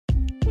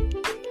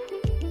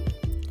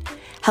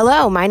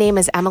Hello, my name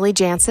is Emily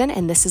Jansen,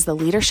 and this is the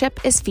Leadership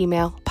is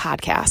Female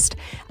podcast.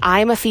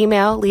 I'm a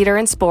female leader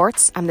in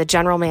sports. I'm the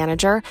general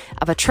manager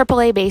of a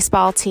AAA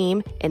baseball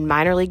team in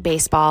minor league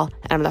baseball,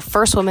 and I'm the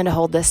first woman to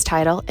hold this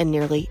title in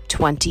nearly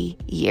 20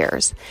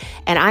 years.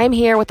 And I'm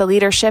here with the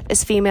Leadership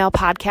is Female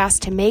podcast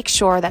to make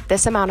sure that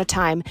this amount of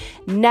time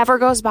never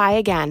goes by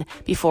again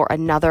before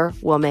another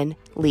woman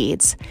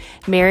leads.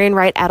 Marian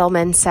Wright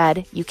Edelman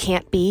said, "You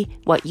can't be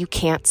what you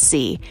can't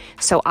see."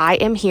 So I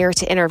am here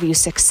to interview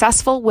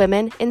successful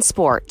women in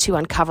sport to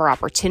uncover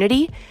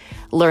opportunity,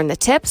 learn the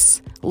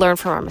tips, learn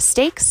from our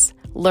mistakes,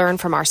 learn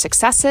from our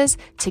successes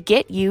to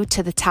get you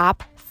to the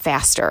top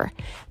faster.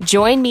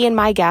 Join me and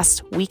my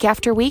guests week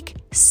after week,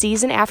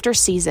 season after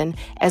season,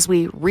 as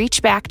we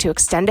reach back to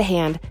extend a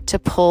hand to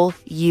pull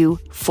you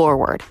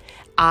forward.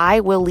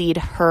 I will lead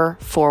her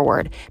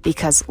forward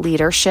because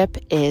leadership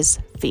is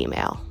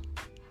female.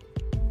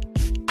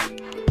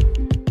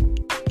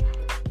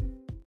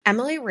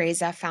 Emily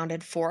Reza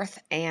founded Fourth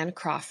and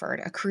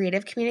Crawford, a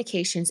creative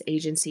communications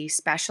agency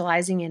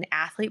specializing in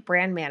athlete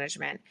brand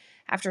management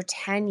after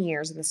 10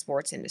 years in the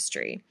sports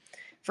industry.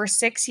 For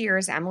 6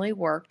 years, Emily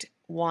worked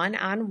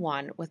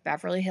one-on-one with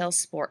Beverly Hills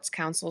Sports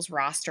Council's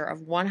roster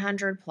of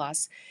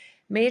 100-plus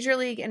major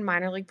league and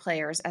minor league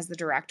players as the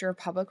director of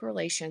public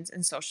relations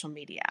and social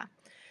media.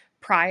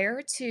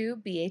 Prior to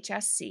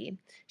BHSC,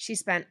 she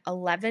spent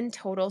 11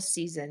 total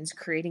seasons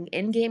creating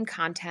in-game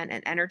content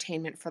and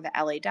entertainment for the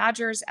LA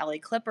Dodgers, LA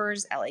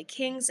Clippers, LA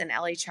Kings, and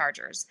LA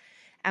Chargers.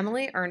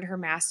 Emily earned her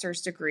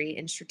master's degree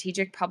in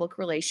strategic public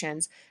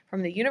relations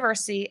from the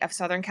University of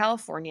Southern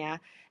California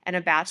and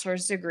a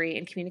bachelor's degree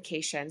in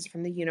communications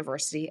from the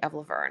University of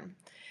La Verne.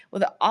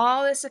 With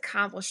all this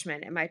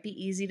accomplishment, it might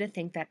be easy to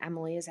think that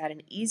Emily has had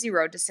an easy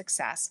road to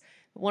success,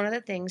 but one of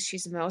the things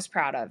she's most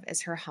proud of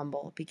is her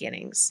humble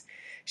beginnings.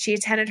 She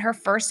attended her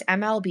first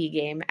MLB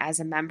game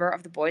as a member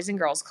of the Boys and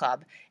Girls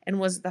Club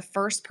and was the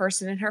first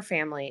person in her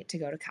family to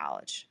go to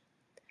college.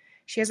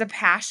 She has a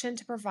passion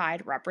to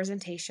provide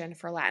representation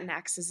for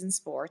Latinxes in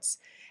sports,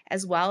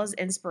 as well as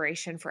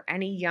inspiration for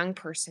any young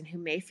person who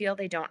may feel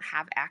they don't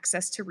have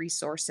access to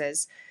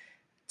resources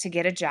to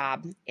get a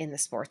job in the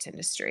sports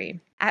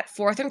industry. At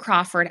Fourth and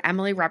Crawford,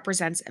 Emily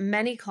represents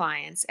many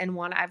clients, and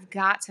one I've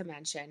got to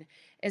mention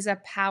is a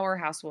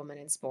powerhouse woman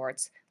in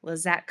sports,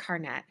 Lizette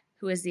Carnett,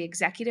 who is the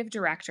executive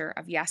director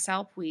of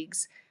Yesel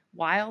Puig's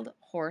Wild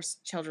Horse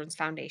Children's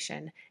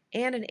Foundation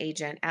and an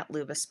agent at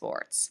Luba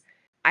Sports.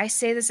 I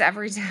say this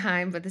every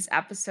time, but this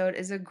episode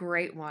is a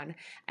great one.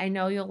 I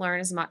know you'll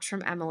learn as much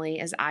from Emily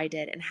as I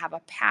did and have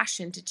a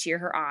passion to cheer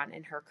her on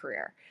in her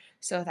career.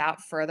 So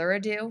without further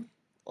ado,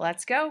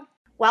 let's go.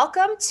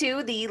 Welcome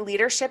to the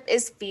Leadership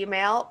is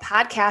Female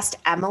podcast,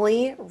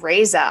 Emily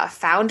Reza,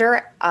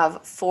 founder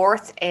of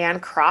Fourth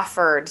and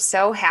Crawford.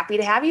 So happy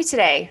to have you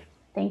today.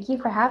 Thank you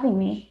for having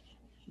me.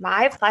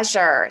 My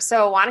pleasure.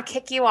 So I want to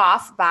kick you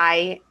off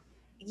by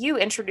you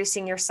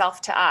introducing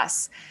yourself to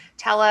us.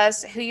 Tell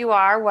us who you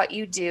are, what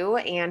you do,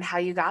 and how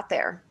you got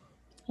there.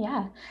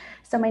 Yeah.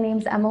 So my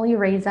name's Emily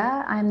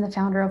Reza. I'm the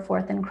founder of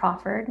Fourth and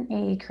Crawford,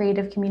 a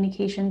creative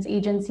communications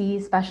agency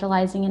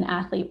specializing in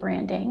athlete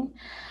branding.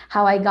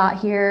 How I got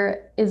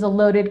here is a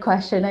loaded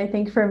question, I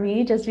think, for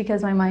me, just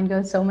because my mind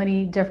goes so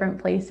many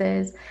different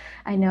places.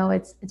 I know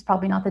it's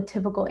probably not the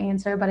typical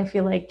answer, but I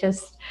feel like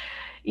just,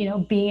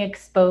 being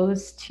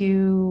exposed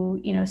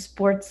to,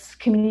 sports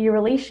community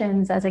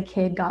relations as a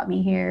kid got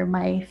me here.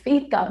 My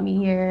faith got me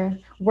here.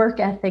 Work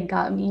ethic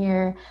got me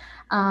here.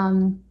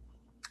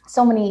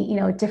 So many,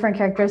 different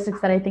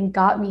characteristics that I think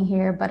got me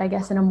here, but I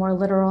guess in a more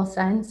literal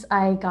sense,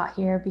 I got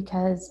here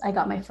because I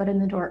got my foot in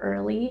the door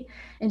early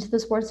into the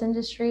sports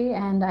industry,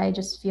 and I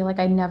just feel like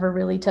I never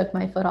really took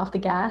my foot off the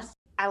gas.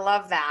 I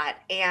love that.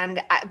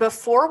 And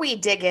before we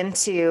dig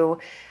into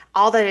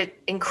all the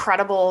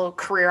incredible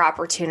career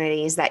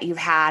opportunities that you've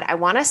had, I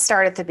want to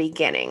start at the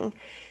beginning.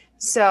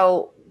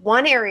 So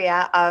one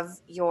area of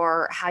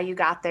your how you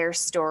got there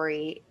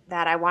story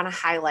that I want to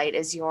highlight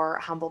is your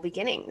humble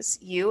beginnings.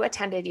 You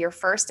attended your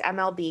first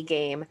MLB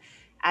game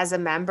as a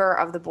member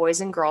of the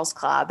Boys and Girls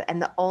Club,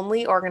 and the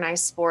only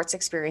organized sports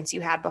experience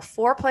you had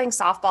before playing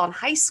softball in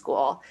high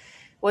school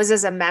was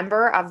as a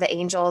member of the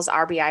Angels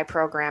RBI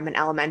program in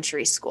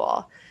elementary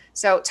school.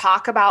 So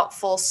talk about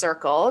full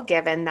circle,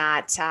 given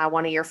that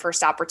one of your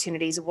first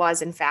opportunities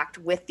was, in fact,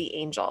 with the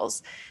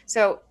Angels.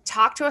 So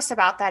talk to us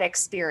about that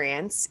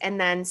experience.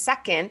 And then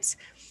second,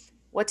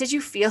 what did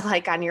you feel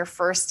like on your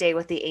first day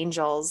with the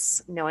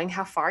Angels, knowing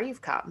how far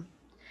you've come?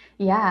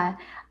 Yeah,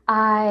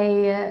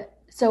 I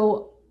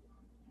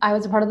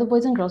was a part of the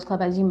Boys and Girls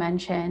Club, as you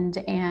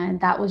mentioned, and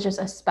that was just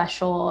a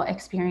special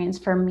experience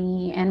for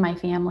me and my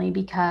family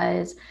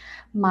because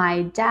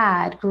my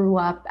dad grew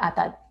up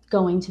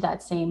going to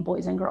that same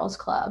Boys and Girls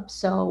Club.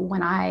 So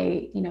when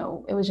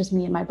it was just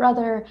me and my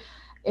brother,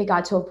 it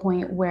got to a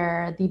point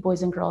where the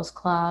Boys and Girls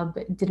Club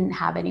didn't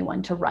have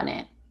anyone to run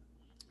it.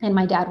 And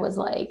my dad was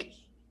like,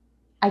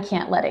 I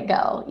can't let it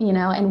go,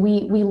 and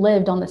we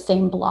lived on the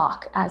same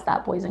block as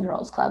that Boys and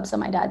Girls Club. So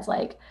my dad's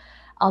like,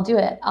 I'll do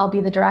it. I'll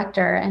be the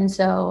director. And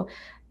so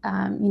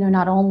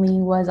not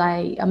only was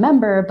I a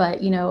member,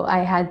 but, I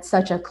had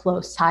such a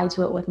close tie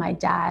to it with my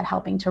dad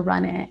helping to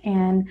run it.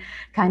 And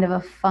kind of a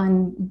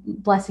fun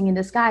blessing in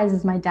disguise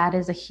is my dad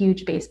is a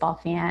huge baseball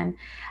fan.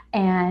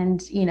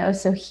 And,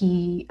 so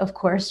he, of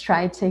course,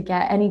 tried to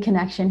get any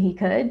connection he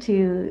could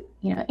to,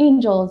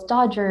 Angels,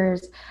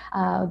 Dodgers,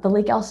 the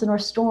Lake Elsinore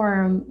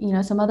Storm,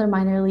 some other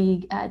minor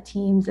league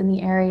teams in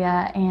the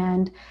area.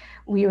 And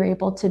we were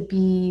able to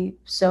be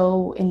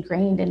so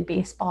ingrained in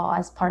baseball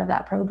as part of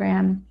that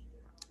program.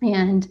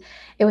 And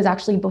it was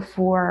actually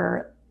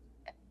before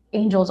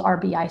Angels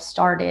RBI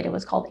started. It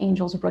was called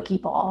Angels Rookie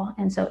Ball.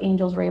 And so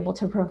Angels were able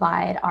to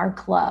provide our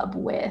club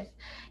with,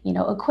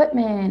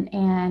 equipment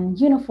and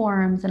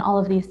uniforms and all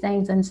of these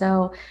things. And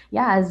so,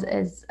 yeah,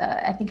 as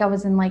I think I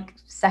was in like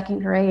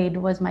second grade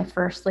was my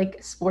first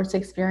like sports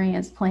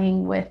experience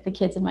playing with the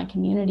kids in my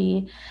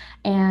community.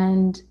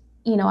 And,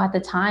 at the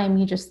time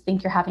you just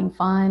think you're having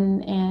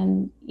fun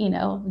and,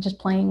 just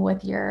playing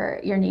with your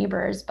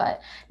neighbors.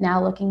 But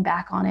now looking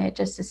back on it,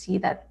 just to see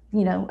that,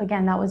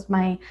 again, that was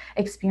my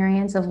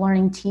experience of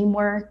learning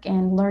teamwork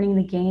and learning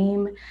the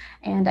game.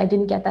 And I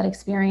didn't get that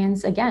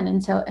experience again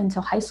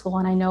until high school.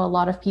 And I know a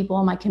lot of people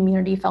in my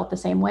community felt the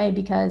same way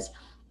because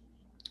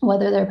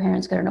whether their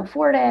parents couldn't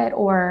afford it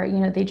or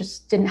they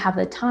just didn't have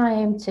the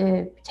time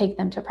to take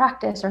them to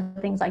practice or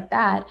things like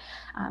that,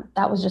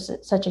 that was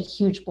just such a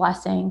huge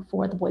blessing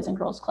for the Boys and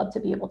Girls Club to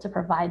be able to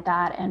provide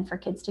that and for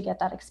kids to get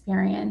that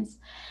experience.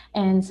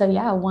 And so,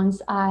 yeah,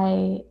 once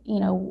I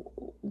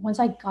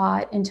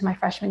got into my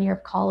freshman year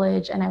of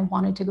college and I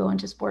wanted to go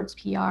into sports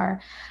PR,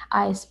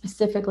 I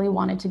specifically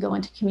wanted to go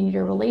into community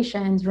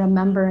relations,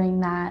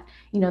 remembering that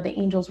the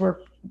Angels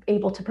were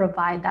able to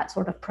provide that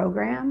sort of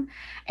program.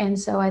 And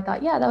so I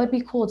thought, yeah, that would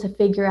be cool to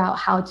figure out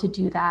how to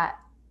do that,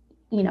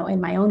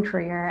 in my own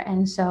career.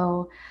 And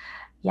so,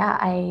 yeah,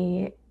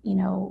 I,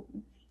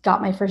 got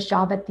my first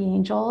job at the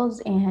Angels,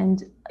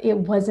 and it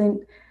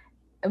wasn't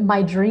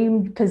my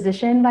dream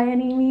position by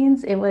any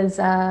means. It was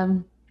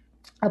a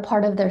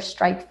part of their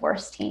strike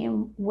force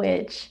team,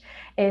 which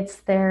it's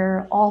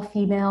their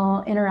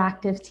all-female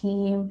interactive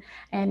team.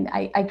 And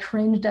I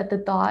cringed at the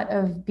thought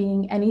of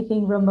being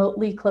anything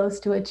remotely close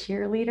to a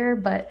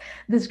cheerleader. But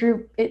this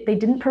group, they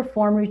didn't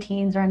perform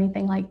routines or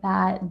anything like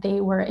that.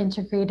 They were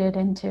integrated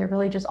into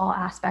really just all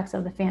aspects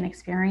of the fan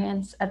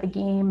experience at the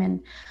game.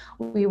 And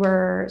we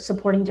were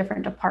supporting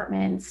different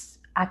departments,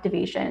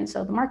 activation.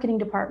 So the marketing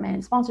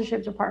department,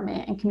 sponsorship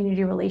department, and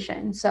community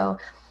relations. So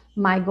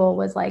my goal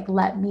was like,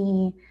 let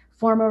me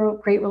form a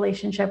great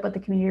relationship with the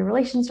community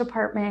relations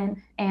department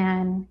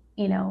and,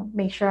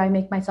 make sure I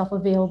make myself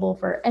available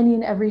for any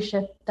and every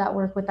shift that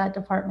work with that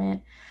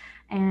department.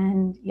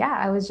 And yeah,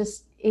 I was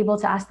just able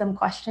to ask them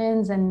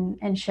questions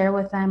and share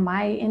with them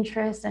my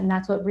interests. And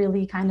that's what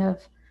really kind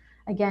of,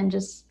 again,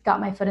 just got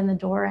my foot in the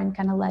door and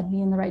kind of led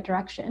me in the right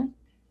direction.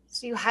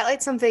 So you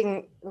highlight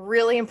something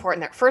really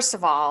important there. First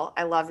of all,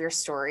 I love your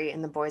story,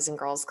 and the Boys and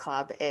Girls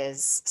Club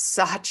is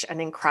such an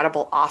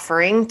incredible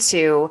offering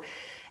to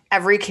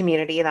every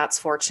community that's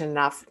fortunate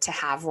enough to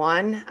have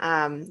one.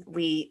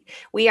 We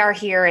are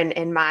here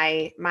in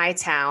my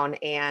town,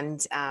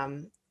 and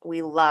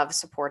we love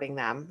supporting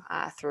them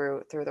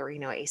through the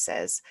Reno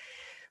Aces.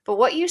 But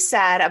what you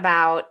said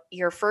about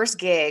your first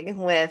gig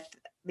with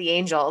the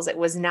Angels, it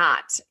was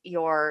not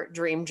your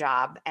dream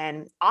job,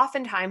 and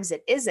oftentimes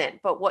it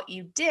isn't. But what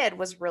you did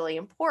was really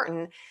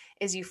important,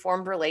 is you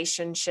formed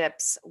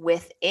relationships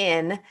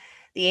within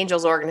the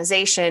Angels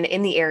organization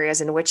in the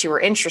areas in which you were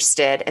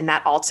interested. And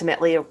that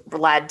ultimately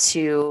led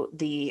to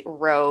the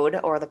road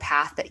or the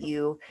path that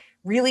you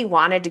really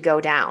wanted to go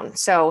down.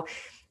 So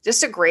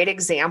just a great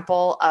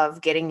example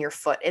of getting your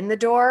foot in the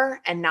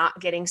door and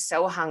not getting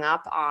so hung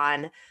up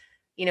on,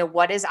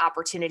 what is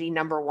opportunity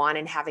number one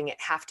and having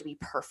it have to be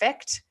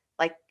perfect.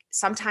 Like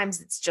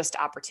sometimes it's just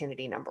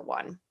opportunity number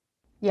one.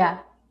 Yeah,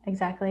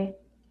 exactly.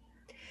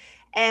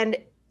 And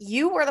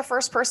you were the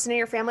first person in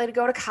your family to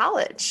go to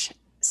college.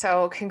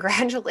 So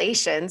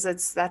congratulations.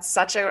 That's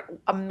such an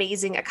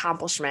amazing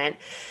accomplishment.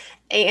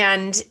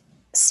 And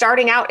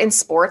starting out in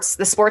sports,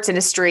 the sports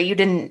industry, you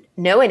didn't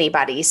know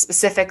anybody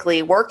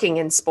specifically working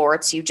in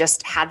sports. You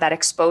just had that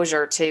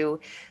exposure to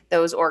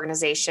those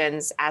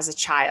organizations as a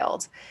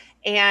child.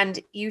 And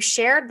you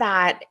shared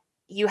that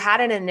you had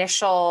an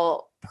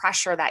initial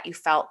pressure that you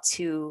felt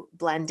to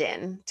blend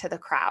in to the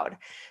crowd.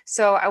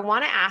 So I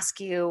want to ask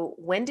you,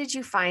 when did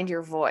you find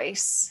your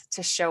voice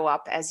to show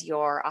up as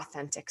your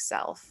authentic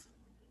self?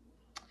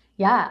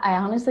 Yeah, I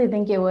honestly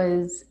think it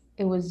was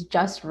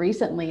just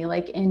recently,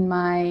 like in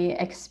my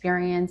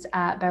experience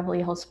at Beverly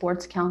Hills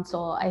Sports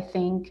Council. I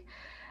think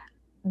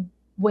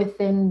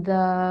within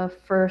the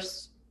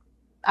first,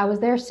 I was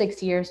there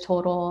 6 years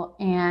total,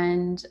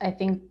 and I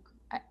think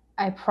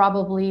I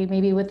probably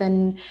maybe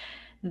within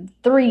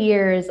 3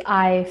 years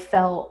I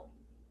felt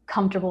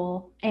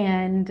comfortable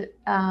and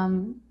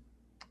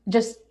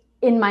just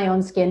in my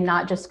own skin,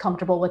 not just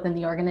comfortable within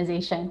the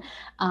organization.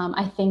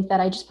 I think that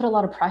I just put a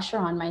lot of pressure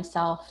on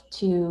myself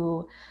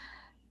to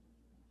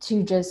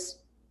just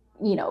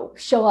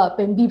show up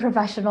and be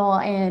professional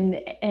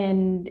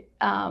and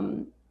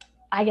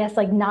I guess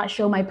like not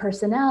show my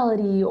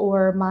personality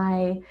or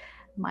my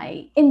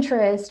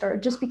interest, or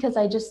just because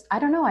I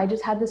don't know, I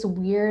just had this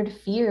weird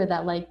fear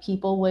that like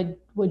people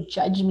would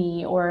judge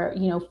me, or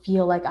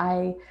feel like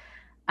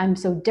I'm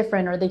so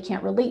different, or they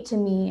can't relate to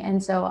me.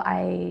 And so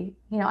I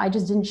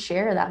just didn't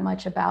share that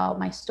much about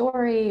my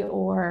story,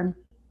 or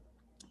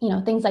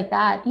things like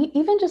that.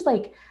 Even just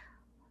like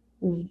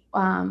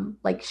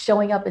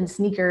showing up in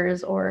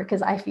sneakers, or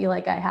because I feel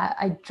like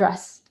I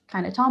dress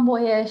kind of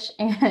tomboyish,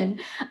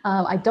 and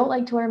I don't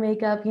like to wear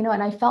makeup, and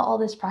I felt all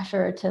this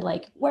pressure to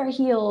like wear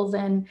heels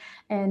and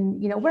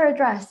wear a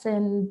dress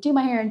and do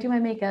my hair and do my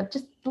makeup,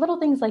 just little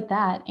things like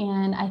that.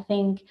 And I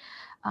think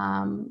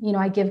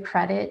I give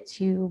credit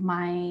to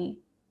my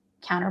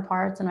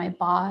counterparts and my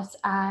boss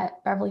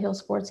at Beverly Hills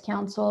Sports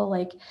Council.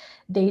 Like,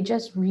 they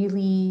just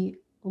really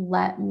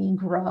let me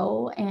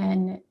grow.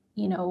 And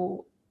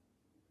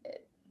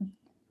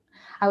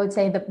I would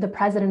say the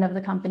president of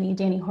the company,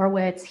 Danny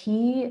Horwitz,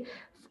 he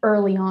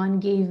early on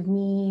gave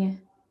me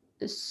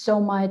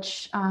so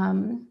much,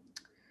 I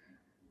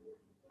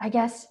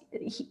guess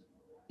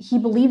he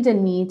believed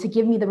in me to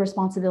give me the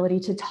responsibility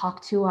to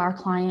talk to our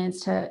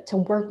clients, to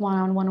work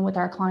one-on-one with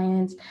our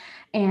clients.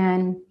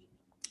 And,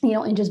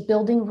 and just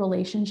building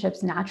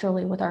relationships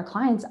naturally with our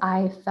clients,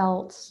 I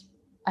felt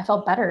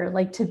better,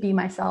 like, to be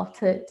myself,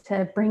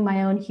 to bring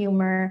my own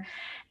humor.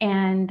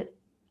 And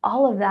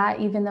all of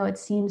that, even though it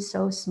seems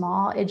so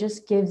small, it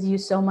just gives you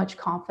so much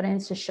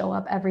confidence to show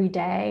up every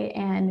day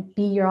and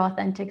be your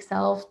authentic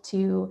self,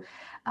 to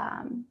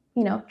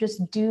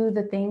just do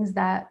the things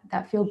that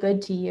feel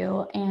good to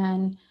you.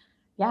 And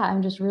yeah,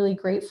 I'm just really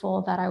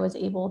grateful that I was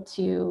able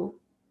to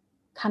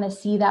kind of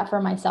see that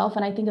for myself.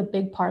 And I think a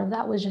big part of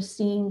that was just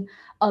seeing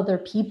other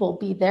people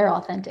be their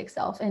authentic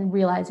self, and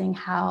realizing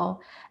how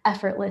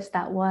effortless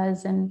that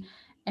was. And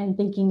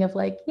thinking of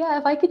like, yeah,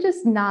 if I could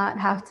just not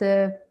have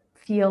to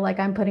feel like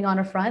I'm putting on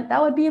a front,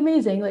 that would be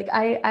amazing. Like,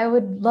 I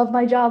would love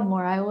my job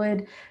more. I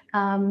would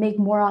make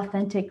more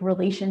authentic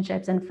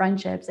relationships and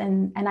friendships.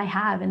 And I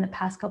have, in the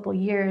past couple of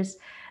years,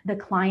 the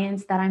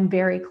clients that I'm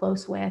very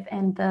close with,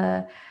 and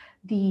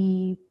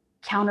the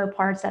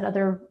counterparts at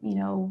other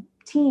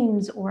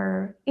teams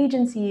or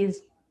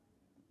agencies,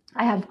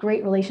 I have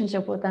great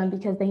relationship with them,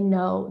 because they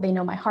know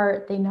my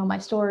heart, they know my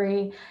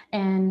story.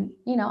 And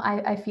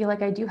I feel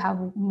like I do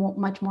have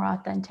much more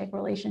authentic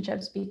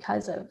relationships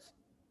because of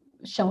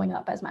showing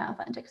up as my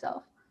authentic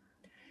self.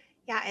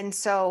 Yeah. And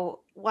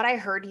so what I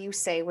heard you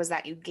say was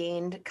that you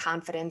gained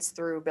confidence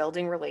through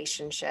building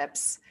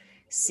relationships,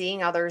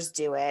 seeing others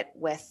do it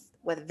with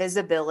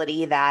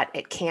visibility that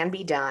it can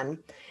be done,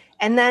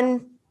 and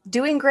then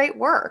doing great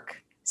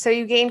work. So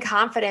you gain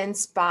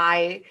confidence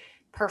by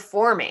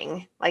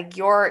performing, like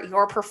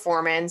your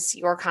performance,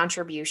 your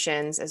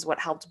contributions is what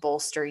helped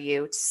bolster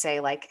you to say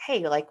like,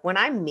 hey, like when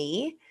I'm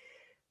me,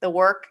 the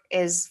work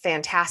is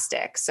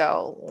fantastic.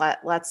 So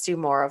let's do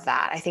more of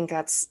that. I think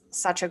that's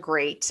such a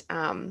great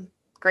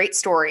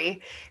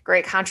story,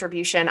 great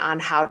contribution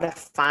on how to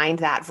find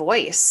that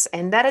voice,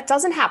 and that it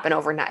doesn't happen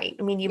overnight.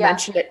 I mean, you Yeah.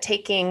 mentioned it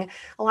taking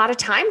a lot of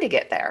time to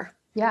get there.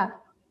 Yeah.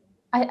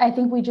 I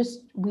think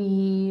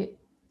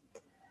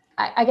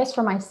I guess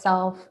for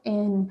myself,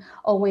 in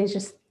always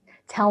just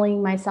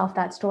telling myself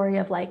that story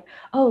of like,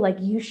 oh, like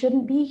you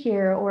shouldn't be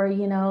here, or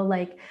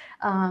like,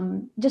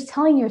 just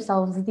telling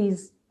yourselves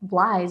these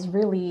lies,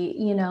 really,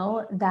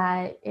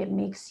 that it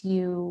makes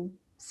you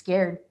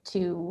scared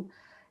to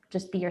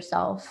just be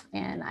yourself.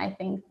 And I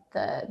think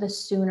the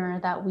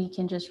sooner that we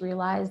can just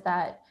realize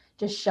that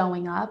just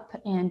showing up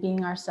and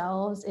being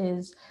ourselves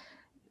is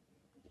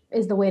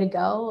the way to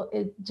go,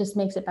 it just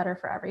makes it better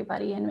for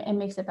everybody, and it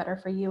makes it better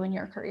for you and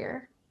your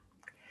career.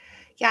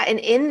 Yeah. And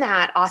in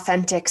that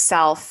authentic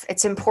self,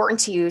 it's important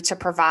to you to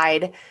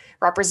provide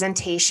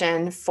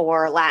representation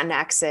for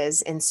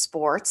Latinxs in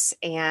sports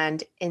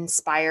and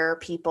inspire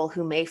people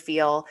who may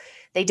feel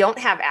they don't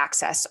have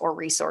access or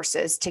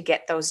resources to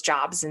get those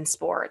jobs in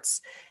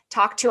sports.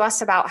 Talk to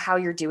us about how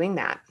you're doing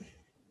that.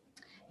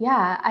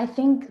 Yeah, I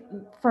think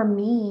for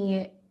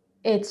me,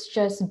 it's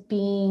just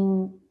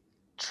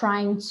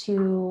trying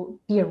to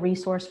be a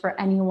resource for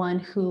anyone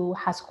who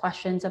has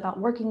questions about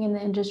working in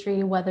the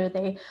industry, whether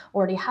they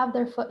already have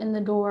their foot in the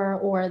door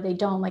or they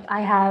don't. Like,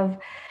 I have,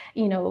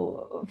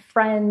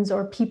 friends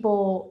or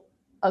people,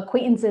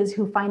 acquaintances,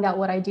 who find out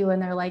what I do, and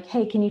they're like,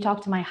 hey, can you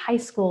talk to my high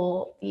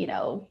school,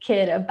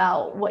 kid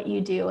about what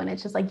you do? And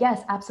it's just like,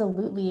 yes,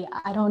 absolutely.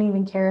 I don't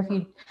even care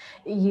if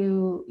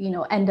you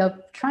end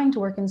up trying to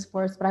work in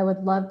sports, but I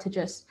would love to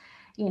just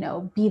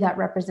be that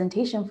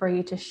representation for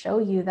you, to show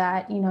you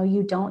that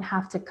you don't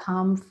have to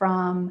come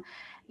from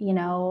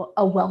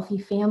a wealthy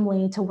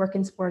family to work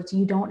in sports.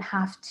 You don't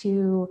have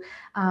to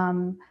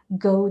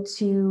go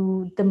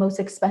to the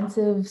most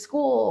expensive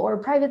school or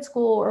private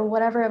school or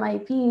whatever it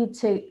might be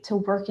to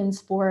work in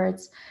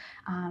sports.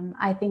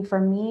 I think for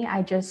me,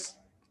 I just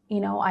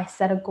I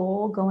set a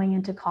goal going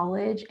into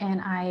college,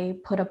 and I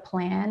put a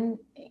plan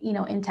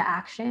into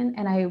action,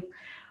 and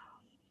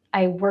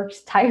I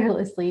worked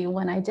tirelessly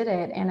when I did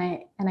it. And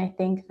I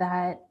think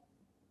that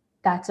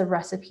that's a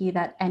recipe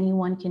that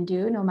anyone can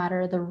do, no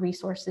matter the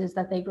resources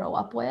that they grow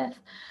up with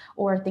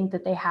or think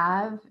that they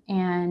have.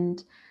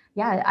 And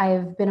yeah,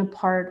 I've been a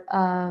part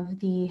of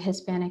the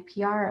Hispanic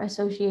PR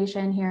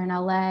Association here in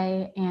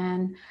LA.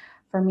 And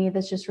for me,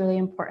 that's just really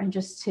important,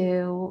 just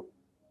to,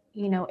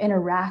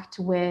 interact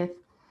with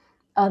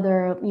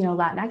other,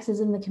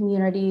 Latinxes in the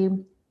community,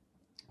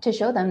 to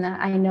show them that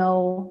I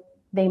know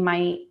they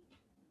might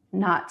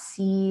not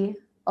see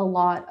a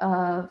lot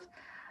of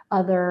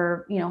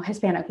other,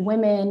 Hispanic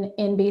women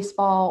in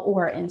baseball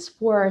or in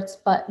sports,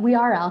 but we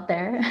are out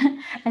there.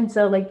 And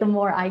so like the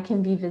more I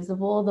can be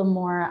visible, the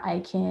more I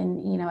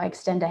can,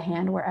 extend a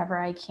hand wherever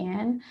I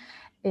can,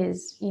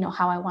 is,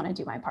 how I want to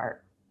do my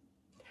part.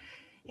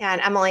 Yeah,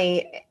 and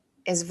Emily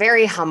is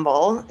very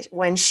humble.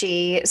 When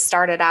she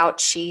started out,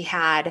 she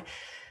had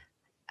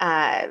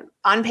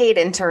unpaid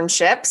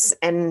internships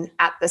and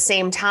at the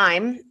same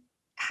time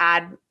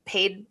had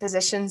paid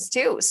positions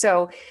too.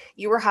 So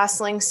you were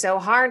hustling so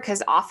hard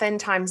because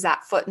oftentimes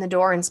that foot in the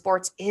door in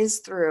sports is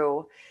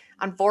through,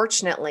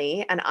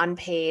 unfortunately, an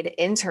unpaid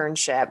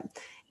internship.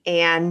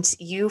 And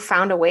you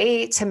found a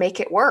way to make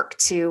it work,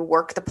 to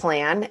work the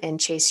plan and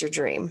chase your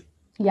dream.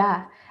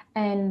 Yeah.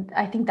 And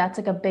I think that's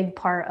like a big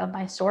part of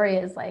my story,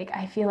 is like,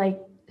 I feel like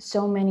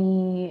so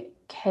many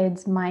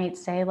kids might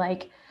say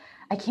like,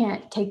 I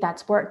can't take that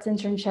sports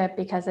internship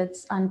because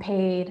it's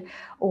unpaid,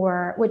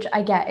 or, which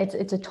I get,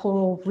 it's a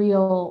total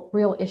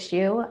real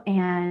issue.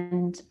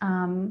 And,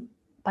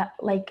 but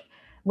like,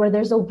 where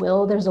there's a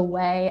will, there's a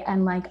way.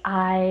 And like,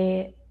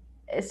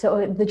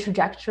 so the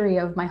trajectory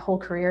of my whole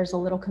career is a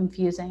little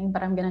confusing,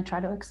 but I'm going to try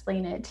to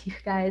explain it to you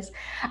guys.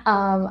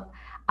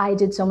 I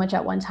did so much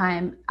at one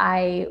time.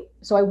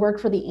 So I worked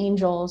for the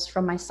Angels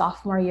from my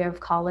sophomore year of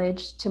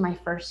college to my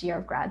first year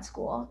of grad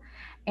school.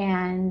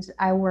 And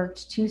I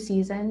worked 2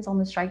 seasons on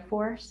the strike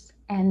force.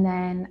 And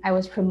then I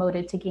was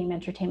promoted to game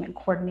entertainment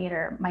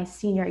coordinator my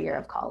senior year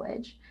of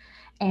college.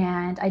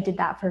 And I did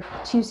that for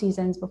 2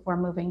 seasons before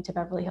moving to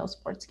Beverly Hills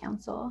Sports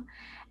Council.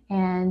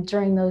 And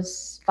during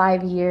those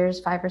 5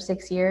 or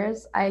 6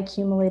 years, I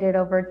accumulated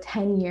over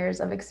 10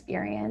 years of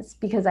experience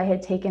because I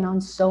had taken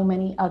on so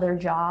many other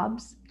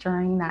jobs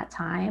during that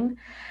time.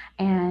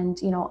 And,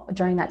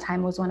 during that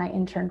time was when I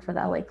interned for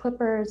the LA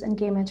Clippers in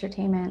game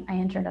entertainment. I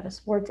interned at a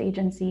sports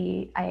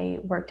agency. I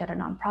worked at a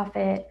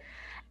nonprofit.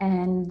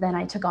 And then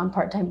I took on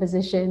part-time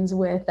positions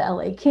with the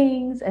LA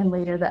Kings and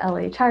later the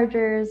LA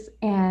Chargers.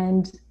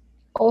 And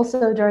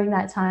also during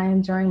that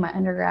time, during my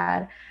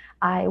undergrad,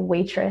 I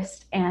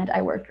waitressed and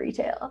I worked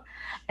retail.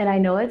 And I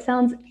know it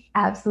sounds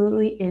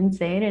absolutely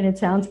insane, and it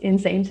sounds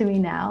insane to me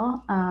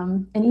now.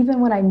 And even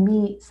when I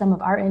meet some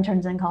of our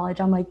interns in college,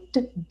 I'm like,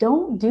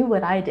 don't do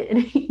what I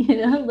did,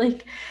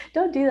 like,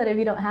 don't do that if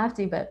you don't have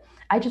to. But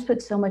I just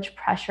put so much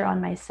pressure on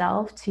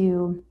myself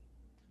to,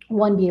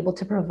 one, be able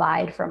to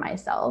provide for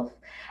myself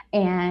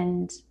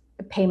and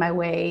pay my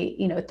way,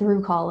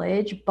 through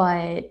college.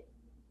 But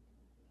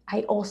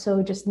I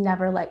also just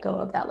never let go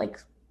of that, like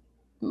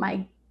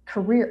my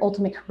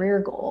ultimate career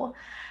goal,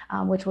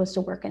 which was to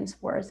work in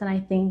sports. And I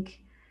think,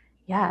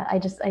 yeah, I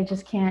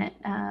just can't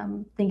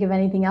think of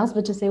anything else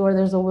but to say, where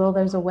there's a will,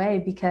 there's a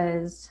way,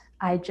 because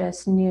I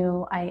just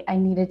knew I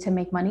needed to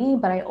make money,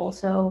 but I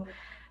also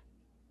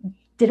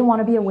didn't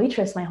want to be a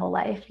waitress my whole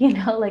life.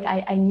 Like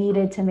I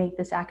needed to make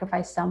the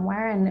sacrifice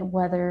somewhere, and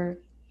whether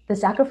the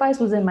sacrifice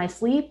was in my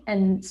sleep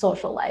and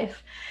social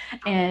life.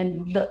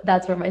 And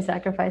that's where my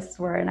sacrifices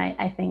were. And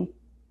I think,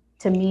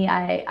 to me,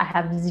 I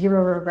have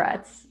zero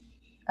regrets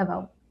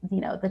about,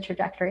 the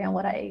trajectory and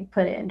what I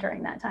put in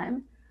during that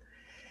time.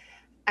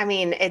 I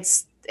mean,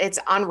 it's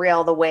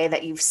unreal the way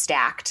that you've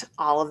stacked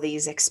all of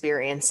these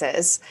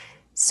experiences.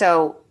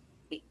 So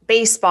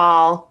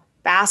baseball,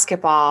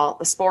 basketball,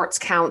 the sports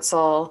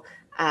council,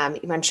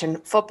 you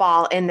mentioned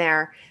football in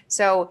there.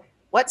 So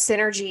what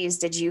synergies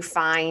did you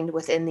find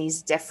within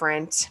these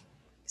different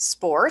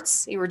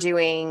sports? You were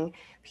doing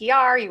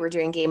PR, you were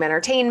doing game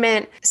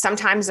entertainment.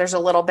 Sometimes there's a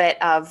little bit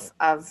of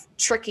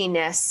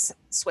trickiness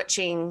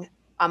switching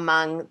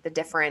among the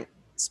different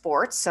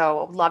sports.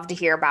 So love to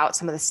hear about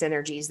some of the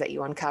synergies that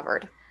you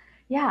uncovered.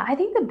 Yeah, I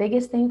think the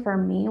biggest thing for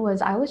me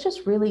was I was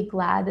just really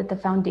glad that the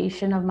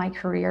foundation of my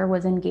career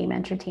was in game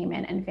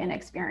entertainment and fan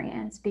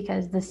experience,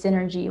 because the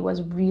synergy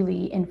was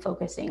really in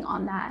focusing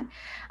on that.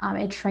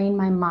 It trained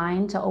my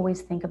mind to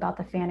always think about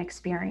the fan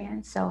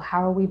experience. So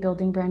how are we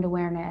building brand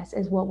awareness?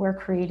 Is what we're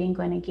creating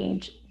going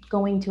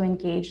to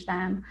engage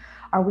them?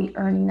 Are we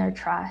earning their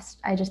trust?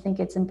 I just think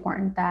it's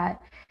important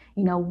that,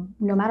 no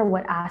matter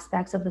what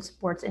aspects of the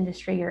sports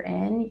industry you're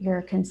in,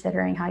 you're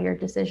considering how your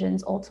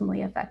decisions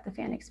ultimately affect the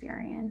fan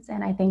experience.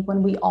 And I think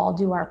when we all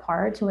do our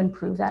part to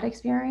improve that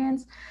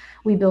experience,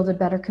 we build a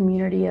better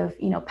community of,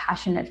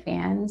 passionate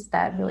fans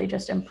that really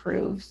just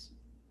improves.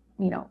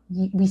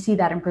 We see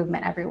that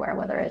improvement everywhere,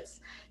 whether it's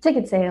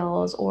ticket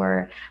sales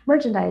or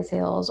merchandise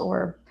sales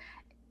or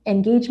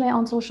engagement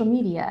on social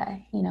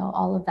media.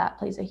 All of that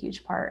plays a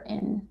huge part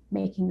in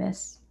making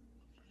this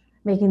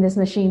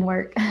machine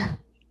work.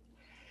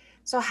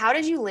 So how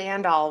did you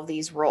land all of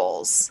these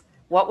roles?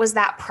 What was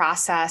that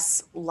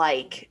process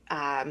like?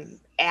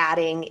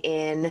 adding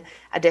in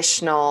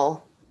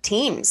additional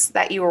teams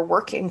that you were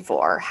working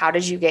for? How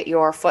did you get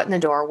your foot in the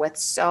door with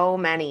so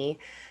many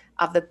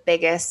of the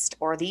biggest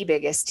or the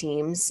biggest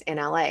teams in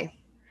LA?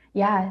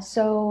 Yeah,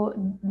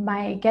 so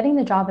my getting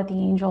the job at the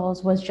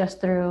Angels was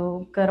just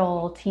through good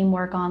old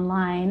Teamwork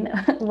Online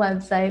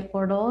website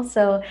portal.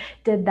 So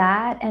did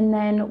that, and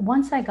then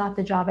once I got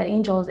the job at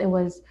Angels, it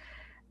was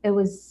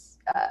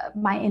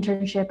my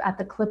internship at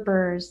the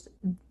Clippers.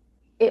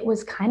 It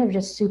was kind of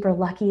just super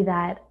lucky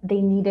that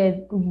they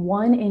needed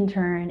one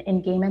intern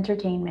in game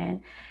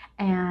entertainment,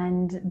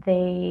 and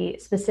they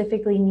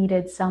specifically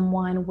needed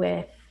someone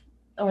with,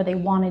 or they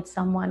wanted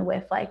someone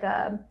with like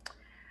a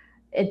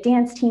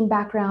dance team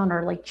background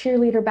or like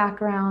cheerleader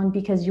background,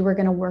 because you were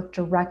going to work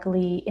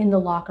directly in the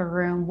locker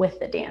room with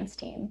the dance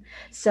team.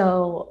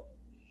 So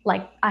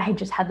like I had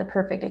just had the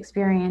perfect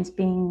experience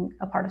being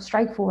a part of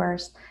Strike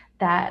Force,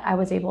 that I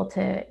was able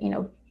to,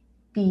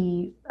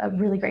 be a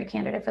really great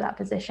candidate for that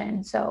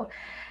position. So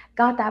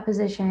got that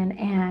position,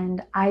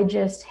 and I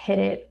just hit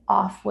it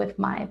off with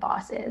my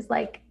bosses.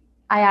 Like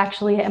I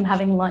actually am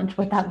having lunch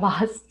with that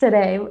boss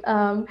today.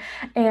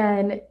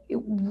 And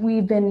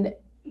we've been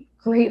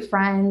great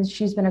friends.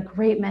 She's been a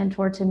great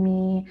mentor to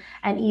me.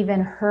 And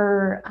even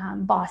her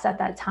boss at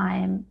that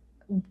time,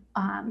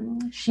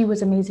 she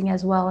was amazing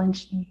as well.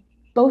 And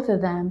both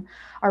of them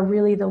are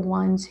really the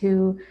ones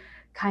who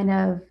kind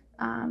of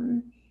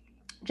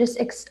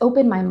just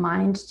opened my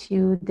mind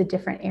to the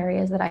different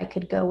areas that I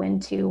could go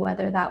into,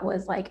 whether that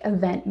was like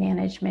event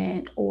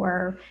management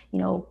or,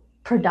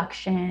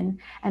 production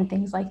and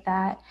things like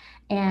that.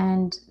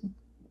 And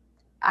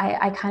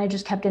I kind of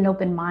just kept an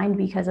open mind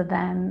because of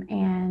them.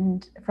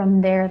 And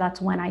from there,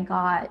 that's when I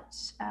got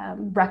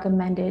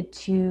recommended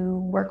to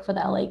work for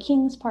the LA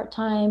Kings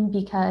part-time,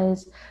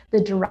 because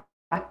the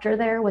director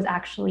there was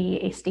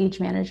actually a stage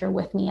manager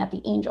with me at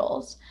the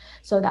Angels.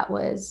 So that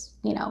was,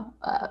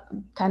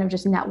 kind of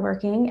just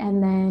networking.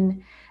 And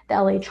then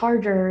the LA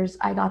Chargers,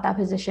 I got that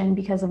position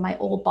because of my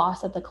old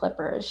boss at the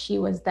Clippers. She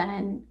was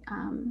then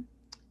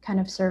kind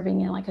of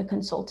serving in like a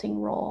consulting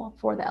role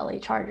for the LA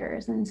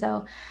Chargers. And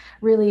so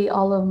really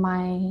all of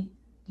my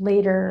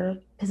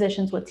later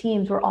positions with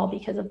teams were all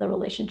because of the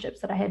relationships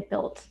that I had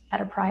built at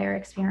a prior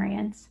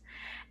experience.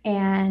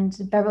 And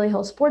Beverly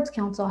Hills Sports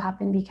Council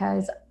happened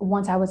because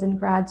once I was in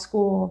grad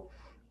school,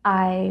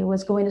 I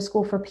was going to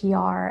school for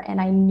PR, and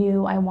I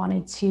knew I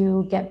wanted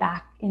to get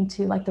back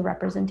into like the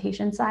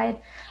representation side.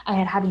 I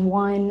had had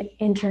one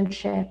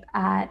internship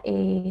at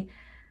a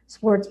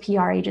sports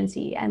PR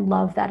agency and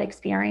loved that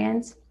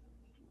experience,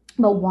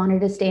 but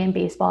wanted to stay in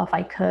baseball if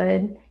I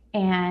could.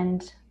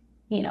 And,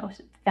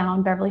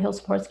 found Beverly Hills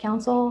Sports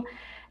Council,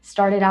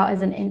 started out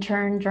as an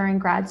intern during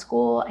grad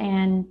school,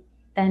 and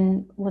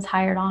then was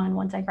hired on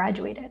once I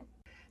graduated.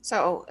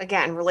 So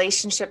again,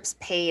 relationships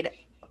played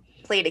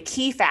a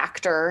key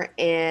factor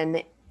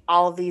in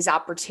all of these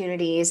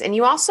opportunities. And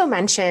you also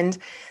mentioned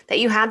that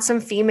you had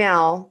some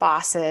female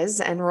bosses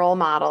and role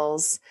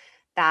models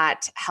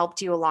that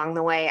helped you along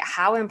the way.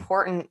 How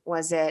important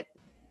was it,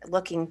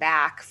 looking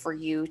back, for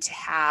you to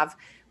have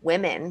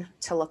women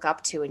to look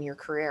up to in your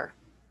career?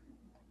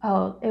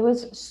 Oh, it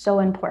was so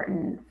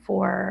important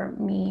for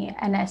me.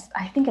 And I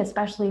think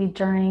especially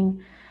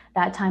during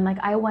that time, like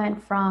I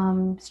went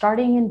from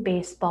starting in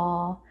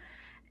baseball,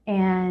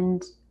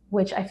 and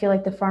which I feel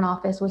like the front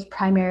office was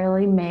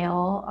primarily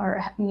male,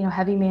 or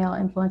heavy male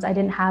influence. I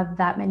didn't have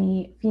that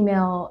many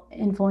female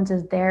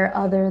influences there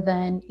other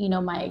than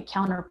my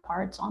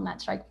counterparts on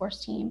that Strike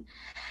Force team.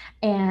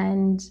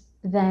 And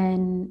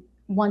then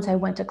once I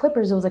went to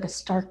Clippers, it was like a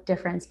stark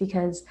difference,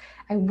 because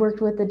I worked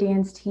with the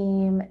dance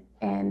team,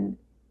 and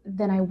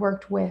then I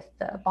worked with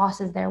the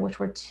bosses there, which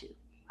were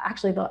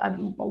actually a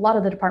lot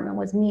of the department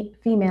was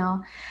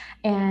female.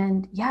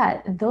 And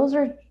yeah,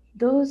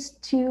 those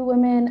two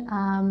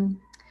women,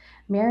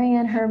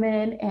 Marianne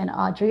Herman and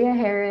Audria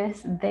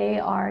Harris, they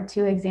are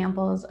two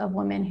examples of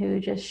women who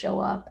just show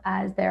up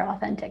as their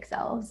authentic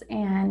selves,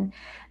 and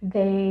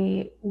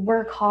they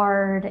work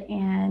hard,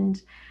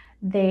 and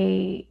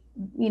they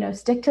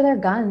stick to their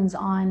guns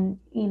on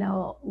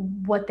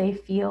what they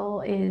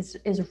feel is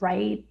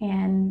right.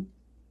 And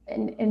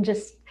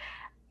just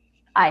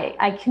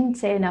I couldn't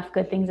say enough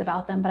good things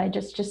about them, but I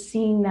just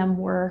seeing them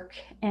work.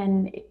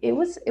 And it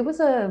was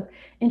a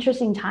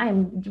interesting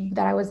time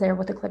that I was there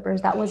with the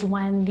Clippers. That was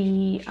when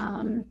the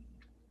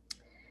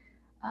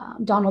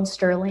Donald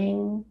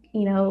Sterling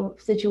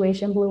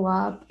situation blew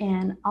up,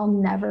 and I'll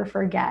never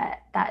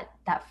forget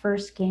that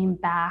first game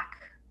back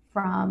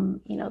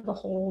from the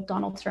whole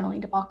Donald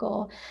Sterling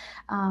debacle.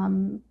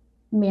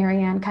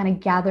 Marianne kind of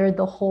gathered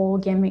the whole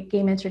game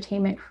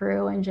entertainment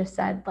crew and just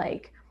said,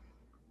 like,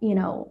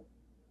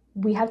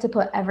 we have to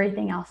put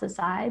everything else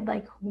aside.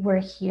 Like, we're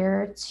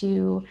here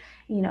to,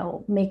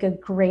 make a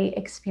great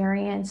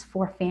experience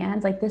for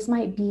fans. Like, this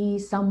might be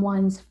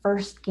someone's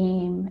first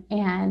game,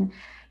 and,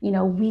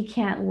 we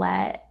can't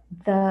let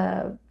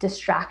the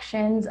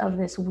distractions of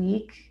this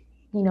week,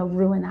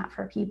 ruin that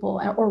for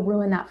people or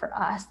ruin that for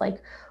us.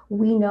 Like,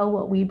 we know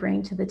what we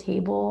bring to the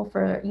table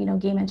for,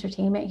 game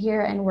entertainment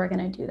here, and we're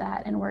going to do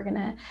that. And we're going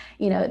to,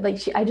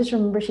 I just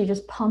remember she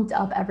just pumped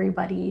up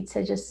everybody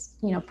to just,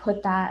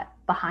 put that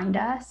behind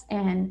us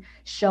and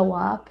show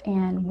up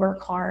and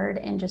work hard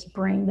and just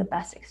bring the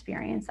best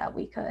experience that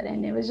we could.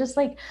 And it was just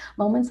like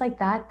moments like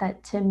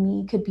that to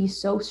me could be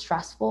so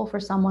stressful for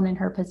someone in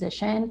her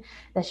position,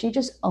 that she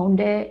just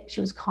owned it.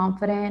 She was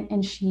confident,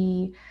 and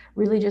she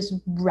really just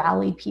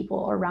rallied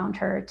people around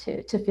her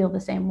to feel the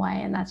same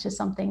way. And that's just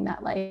something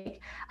that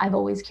like I've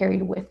always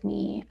carried with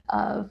me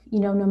of,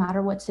 no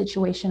matter what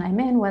situation I'm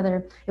in,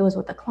 whether it was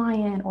with a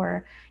client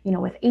or,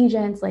 with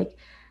agents, like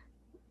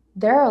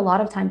there are a lot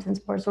of times in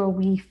sports where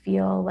we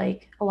feel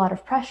like a lot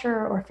of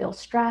pressure or feel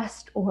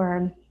stressed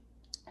or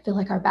feel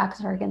like our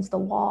backs are against the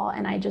wall.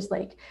 And I just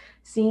like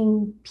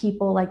seeing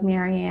people like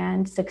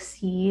Marianne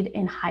succeed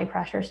in high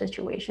pressure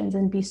situations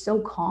and be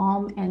so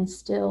calm and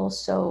still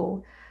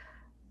so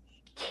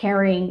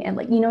caring, and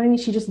like, you know what I mean?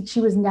 She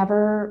was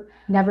never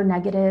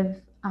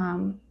negative.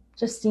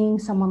 Just seeing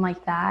someone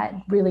like that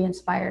really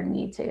inspired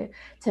me to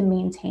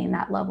maintain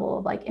that level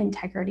of like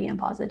integrity and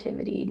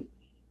positivity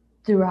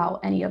throughout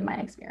any of my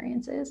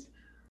experiences.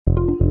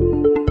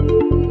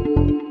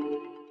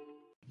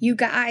 You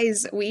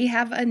guys, we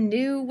have a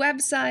new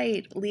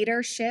website,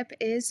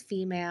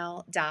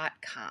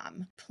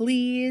 leadershipisfemale.com.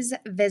 Please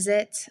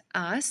visit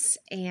us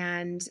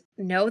and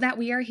know that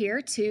we are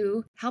here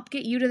to help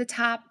get you to the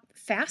top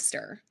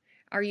faster.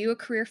 Are you a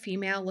career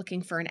female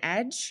looking for an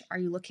edge? Are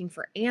you looking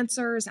for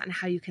answers on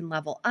how you can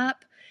level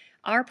up?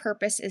 Our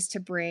purpose is to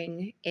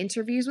bring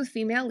interviews with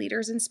female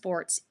leaders in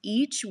sports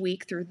each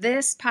week through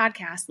this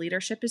podcast,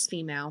 Leadership is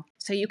Female,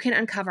 so you can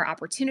uncover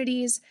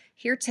opportunities,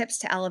 hear tips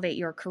to elevate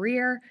your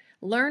career,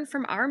 learn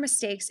from our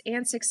mistakes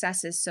and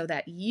successes so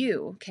that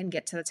you can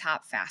get to the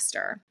top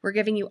faster. We're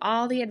giving you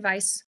all the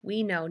advice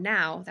we know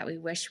now that we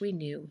wish we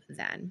knew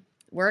then.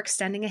 We're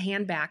extending a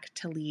hand back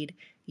to lead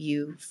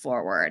you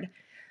forward.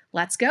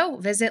 Let's go.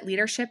 Visit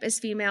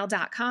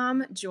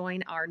leadershipisfemale.com,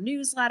 join our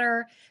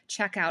newsletter,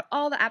 check out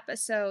all the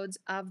episodes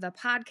of the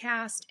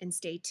podcast, and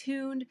stay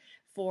tuned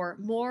for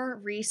more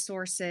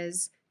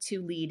resources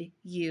to lead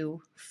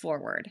you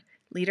forward.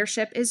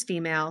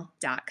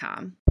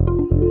 Leadershipisfemale.com.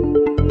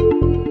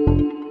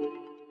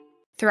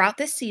 Throughout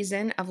this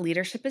season of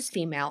Leadership is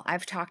Female,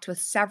 I've talked with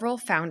several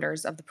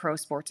founders of the Pro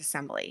Sports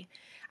Assembly.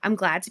 I'm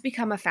glad to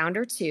become a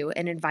founder too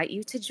and invite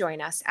you to join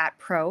us at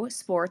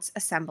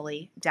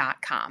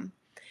prosportsassembly.com.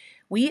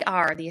 We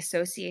are the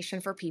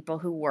association for people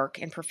who work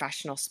in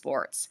professional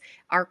sports.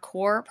 Our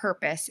core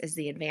purpose is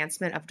the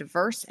advancement of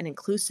diverse and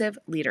inclusive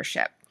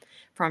leadership.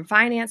 From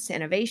finance to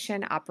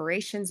innovation,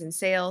 operations and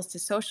sales to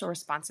social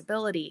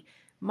responsibility,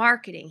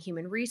 marketing,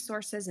 human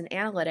resources, and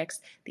analytics,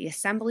 the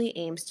Assembly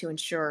aims to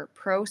ensure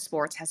pro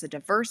sports has a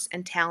diverse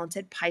and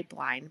talented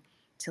pipeline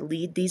to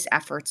lead these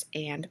efforts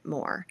and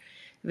more.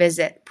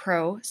 Visit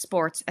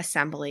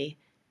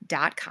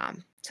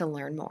prosportsassembly.com to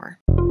learn more.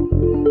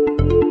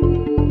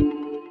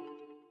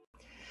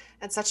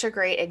 That's such a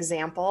great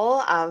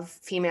example of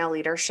female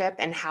leadership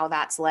and how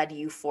that's led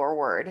you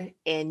forward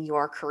in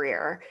your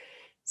career.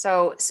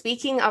 So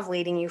speaking of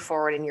leading you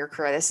forward in your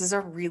career, this is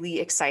a really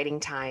exciting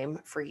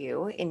time for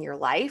you in your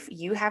life.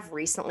 You have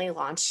recently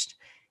launched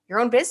your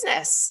own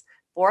business,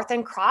 Fourth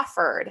and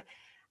Crawford.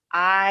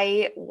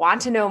 I want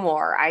to know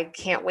more. I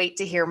can't wait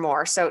to hear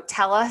more. So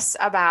tell us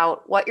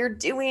about what you're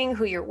doing,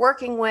 who you're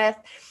working with,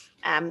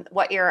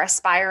 what you're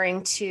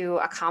aspiring to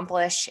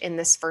accomplish in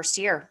this first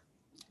year.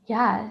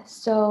 Yeah,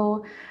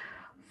 so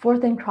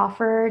Fourth and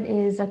Crawford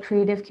is a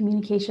creative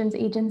communications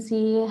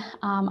agency.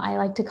 I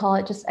like to call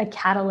it just a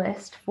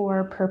catalyst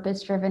for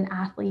purpose-driven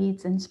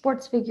athletes and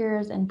sports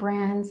figures and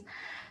brands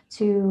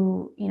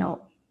to,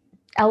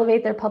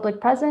 elevate their public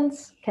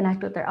presence,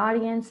 connect with their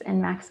audience,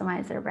 and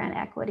maximize their brand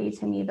equity.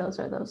 To me, those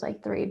are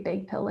like three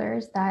big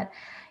pillars that,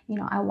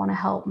 I want to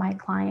help my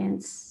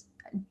clients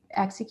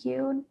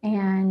execute.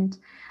 And,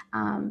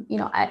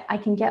 I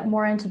can get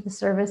more into the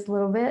service a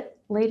little bit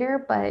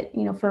later, but,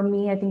 for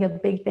me, I think a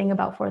big thing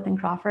about Fourth and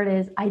Crawford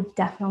is I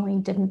definitely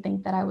didn't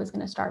think that I was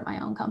going to start my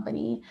own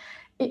company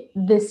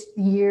this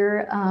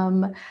year,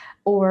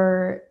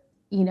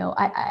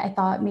 I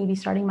thought maybe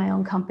starting my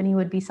own company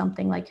would be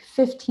something like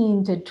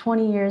 15 to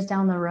 20 years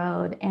down the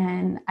road.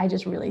 And I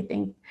just really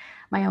think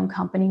my own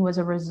company was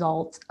a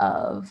result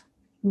of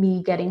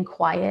me getting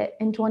quiet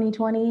in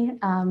 2020,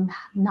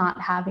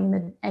 not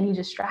having any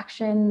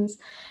distractions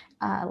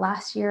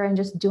last year, and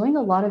just doing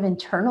a lot of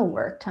internal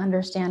work to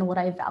understand what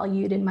I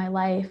valued in my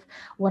life,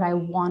 what I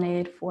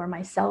wanted for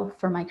myself,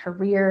 for my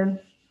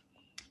career.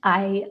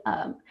 I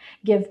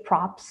give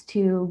props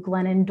to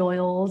Glennon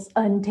Doyle's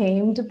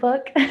Untamed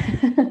book,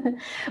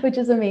 which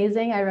is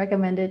amazing. I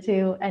recommend it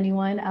to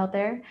anyone out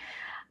there.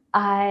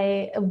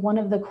 One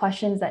of the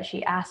questions that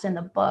she asked in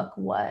the book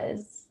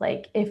was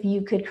like, if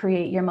you could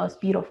create your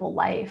most beautiful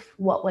life,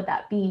 what would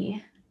that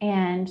be?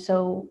 And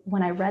so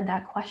when I read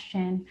that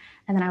question,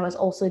 and then I was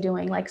also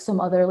doing like some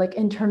other like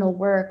internal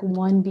work,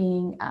 one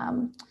being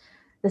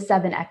the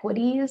 7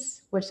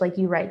 equities, which like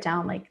you write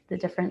down like the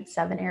different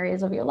 7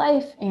 areas of your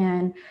life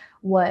and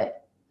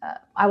what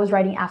I was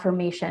writing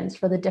affirmations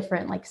for the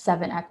different like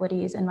 7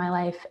 equities in my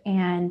life.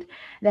 And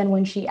then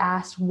when she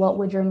asked, what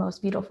would your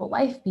most beautiful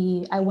life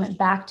be? I went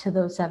back to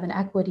those 7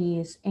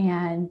 equities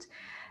and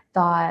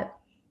thought,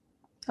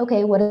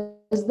 okay, what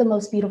does the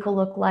most beautiful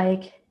look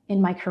like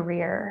in my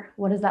career?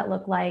 What does that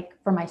look like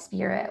for my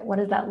spirit? What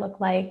does that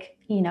look like,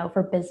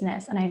 for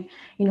business? And I,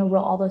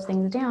 wrote all those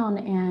things down.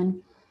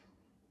 And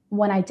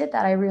when I did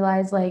that, I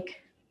realized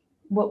like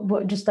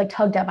what just like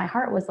tugged at my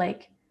heart was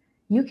like,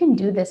 you can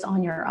do this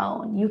on your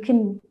own. You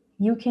can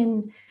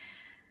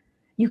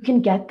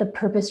get the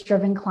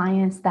purpose-driven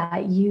clients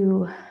that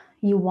you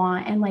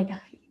want, and like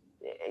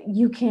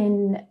you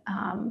can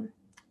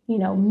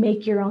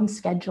make your own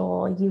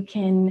schedule. You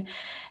can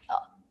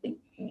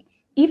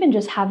even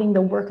just having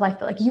the work life,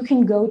 like you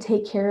can go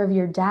take care of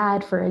your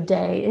dad for a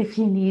day if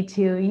you need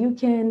to. You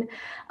can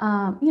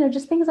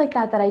just things like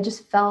that I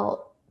just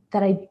felt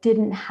that I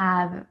didn't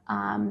have,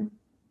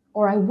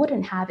 or I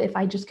wouldn't have if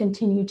I just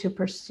continued to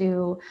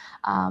pursue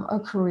a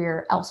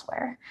career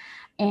elsewhere.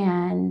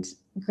 And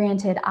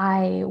granted,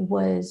 I'm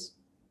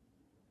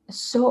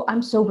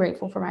so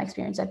grateful for my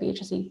experience at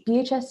BHSC.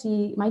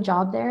 BHSC, my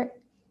job there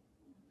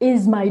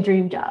is my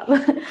dream job,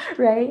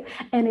 right?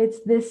 And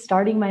it's this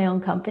starting my own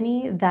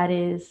company that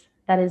is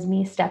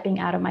me stepping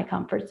out of my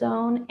comfort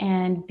zone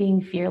and being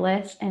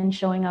fearless and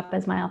showing up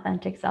as my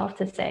authentic self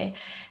to say,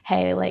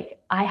 hey, like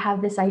I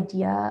have this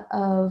idea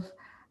of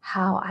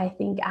how I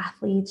think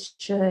athletes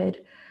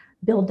should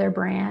build their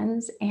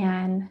brands,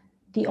 and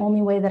the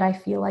only way that I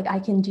feel like I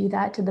can do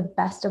that to the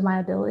best of my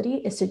ability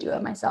is to do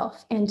it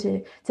myself, and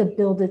to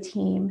build a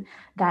team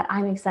that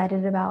I'm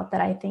excited about,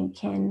 that I think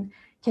can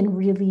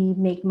really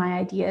make my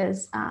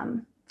ideas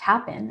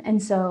happen.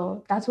 And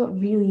so that's what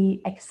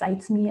really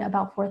excites me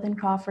about Fourth and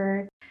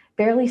Crawford.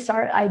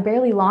 I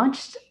barely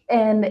launched,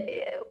 and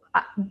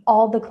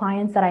all the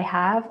clients that I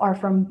have are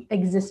from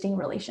existing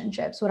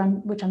relationships,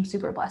 which I'm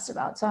super blessed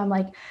about. So I'm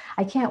like,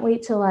 I can't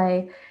wait till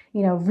I,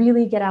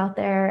 really get out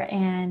there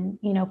and,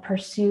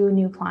 pursue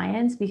new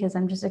clients, because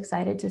I'm just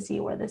excited to see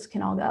where this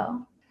can all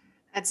go.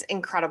 That's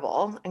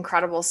incredible,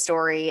 incredible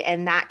story.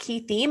 And that key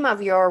theme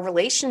of your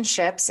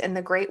relationships and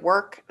the great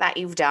work that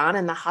you've done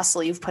and the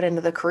hustle you've put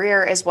into the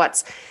career is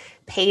what's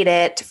paid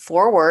it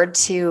forward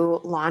to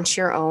launch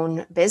your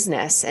own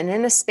business. And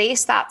in a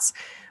space that's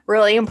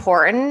really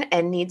important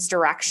and needs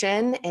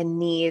direction and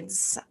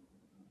needs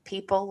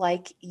people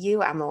like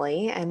you,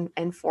 Emily,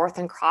 and Fourth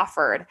and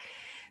Crawford.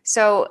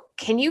 So,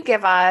 can you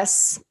give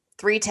us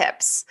 3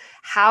 tips?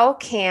 How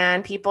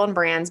can people and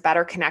brands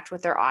better connect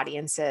with their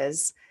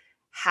audiences?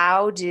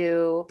 How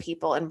do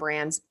people and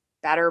brands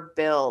better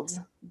build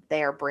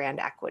their brand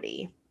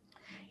equity?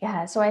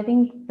 Yeah, so I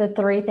think the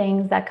 3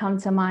 things that come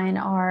to mind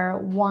are: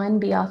 1,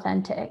 be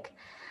authentic.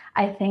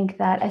 I think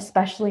that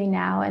especially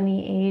now in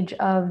the age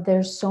of,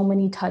 there's so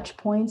many touch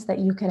points that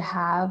you could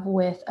have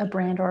with a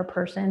brand or a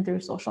person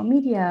through social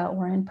media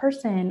or in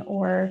person,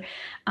 or,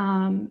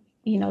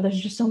 there's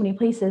just so many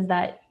places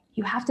that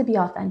you have to be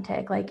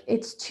authentic. Like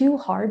it's too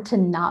hard to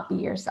not be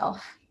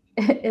yourself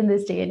in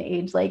this day and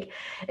age. Like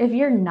if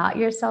you're not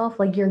yourself,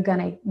 like you're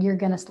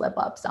gonna slip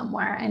up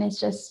somewhere. And it's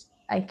just,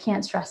 I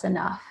can't stress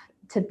enough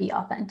to be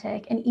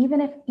authentic. And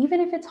even if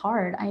it's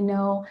hard, I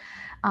know,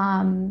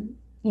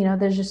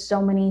 there's just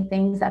so many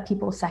things that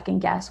people second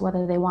guess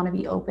whether they want to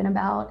be open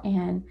about.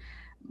 And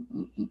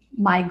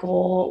my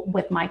goal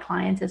with my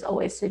clients is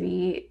always to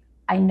be,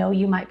 I know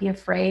you might be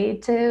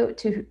afraid to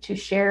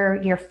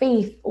share your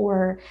faith,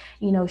 or,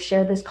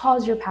 share this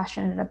cause you're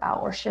passionate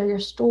about, or share your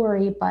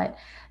story, but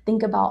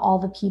think about all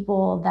the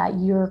people that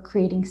you're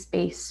creating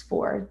space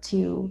for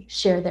to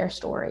share their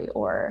story,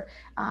 or,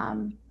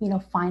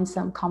 find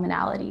some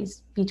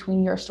commonalities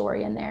between your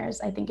story and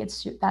theirs. I think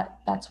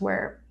that's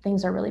where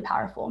things are really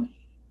powerful.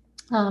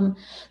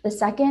 The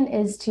second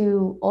is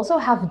to also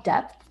have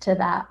depth to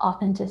that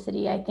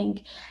authenticity. I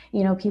think,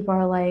 people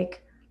are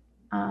like,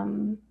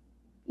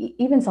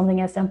 even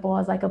something as simple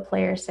as like a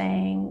player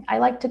saying, I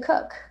like to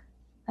cook.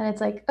 And it's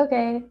like,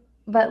 okay,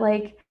 but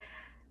like,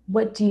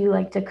 what do you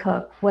like to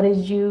cook? What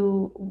did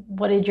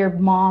your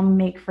mom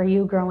make for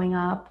you growing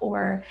up?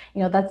 Or,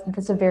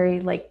 that's a very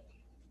like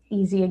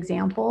easy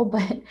example,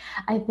 but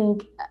I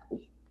think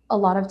a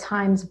lot of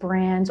times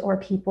brands or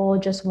people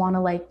just want to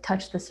like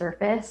touch the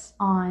surface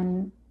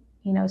on,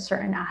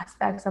 certain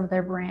aspects of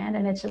their brand.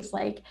 And it's just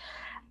like,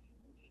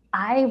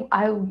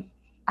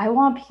 I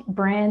want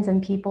brands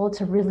and people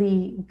to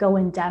really go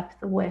in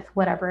depth with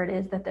whatever it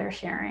is that they're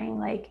sharing,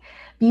 like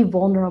be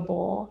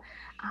vulnerable,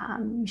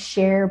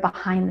 share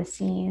behind the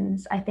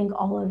scenes. I think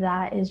all of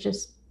that is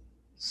just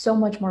so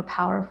much more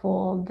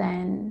powerful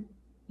than,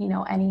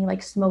 any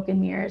like smoke and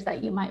mirrors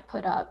that you might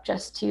put up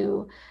just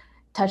to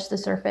touch the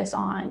surface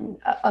on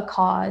a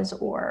cause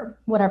or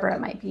whatever it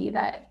might be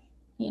that,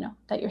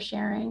 that you're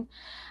sharing.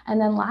 And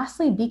then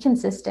lastly, be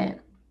consistent,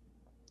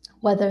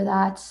 whether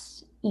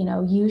that's,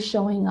 you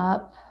showing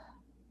up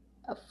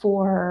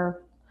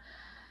for,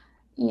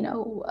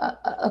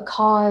 a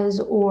cause,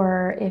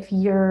 or if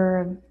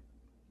you're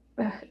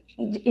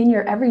in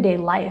your everyday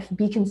life,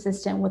 be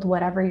consistent with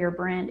whatever your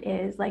brand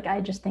is. Like,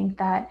 I just think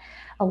that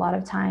a lot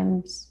of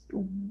times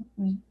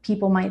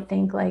people might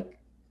think like,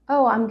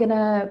 oh, I'm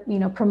gonna,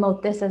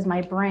 promote this as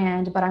my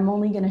brand, but I'm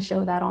only gonna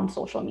show that on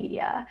social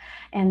media.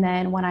 And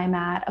then when I'm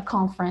at a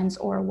conference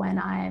or when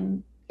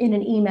I'm in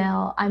an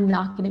email, I'm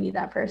not going to be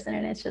that person.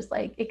 And it's just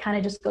like, it kind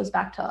of just goes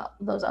back to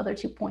those other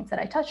 2 points that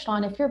I touched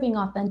on. If you're being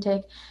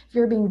authentic, if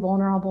you're being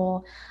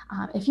vulnerable,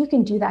 if you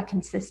can do that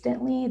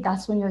consistently,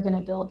 that's when you're going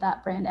to build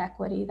that brand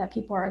equity that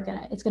people are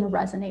it's going to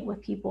resonate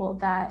with people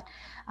that,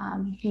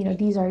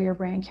 these are your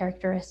brand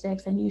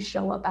characteristics and you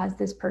show up as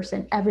this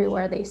person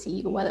everywhere they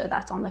see you, whether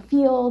that's on the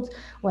field,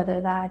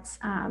 whether that's,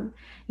 in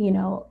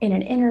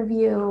an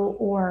interview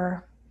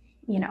or,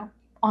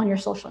 on your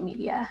social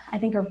media. I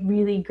think a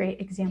really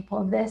great example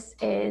of this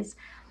is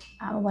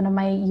one of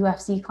my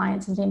UFC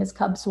clients. His name is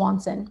Cub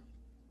Swanson.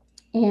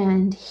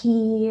 And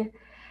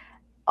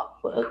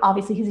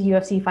obviously he's a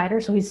UFC fighter,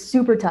 so he's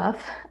super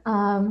tough.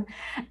 And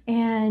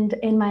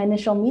in my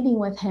initial meeting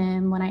with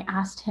him, when I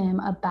asked him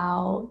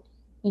about,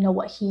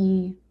 what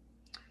he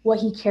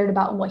cared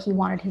about and what he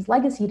wanted his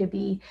legacy to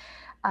be,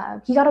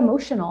 he got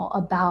emotional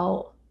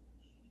about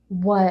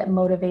what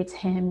motivates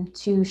him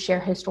to share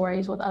his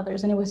stories with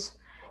others. And it was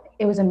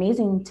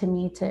amazing to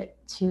me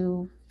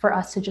for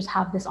us to just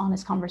have this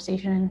honest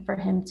conversation and for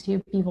him to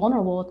be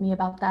vulnerable with me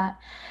about that.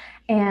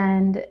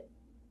 And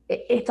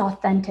it's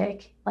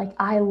authentic. Like,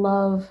 I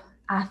love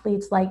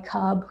athletes like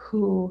Cub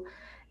who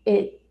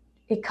it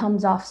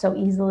comes off so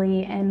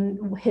easily.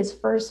 And his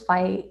first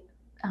fight,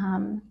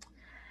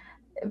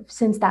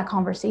 since that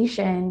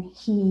conversation,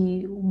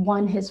 he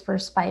won his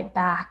first fight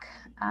back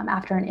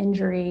after an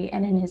injury.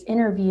 And in his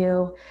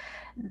interview,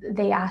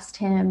 they asked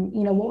him,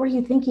 what were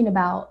you thinking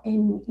about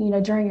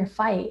during your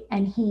fight?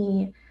 And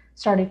he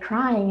started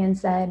crying and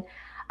said,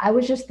 I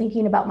was just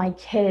thinking about my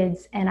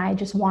kids and I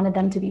just wanted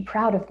them to be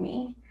proud of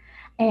me.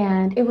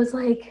 And it was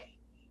like,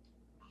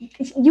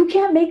 you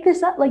can't make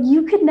this up. Like,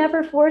 you could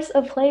never force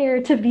a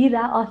player to be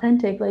that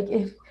authentic. Like,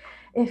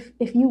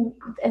 if you,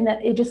 and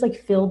that it just like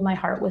filled my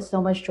heart with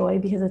so much joy,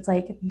 because it's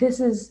like,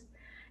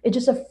 it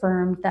just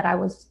affirmed that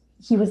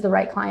he was the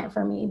right client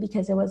for me,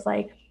 because it was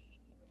like,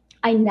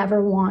 I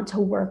never want to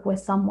work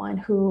with someone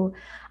who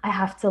I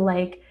have to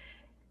like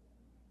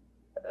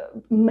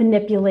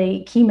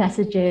manipulate key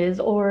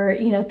messages or,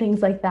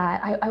 things like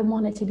that. I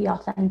want it to be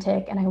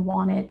authentic and I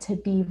want it to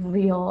be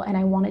real. And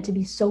I want it to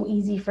be so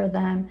easy for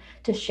them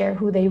to share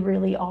who they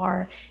really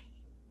are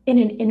in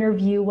an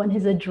interview when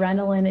his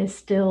adrenaline is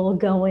still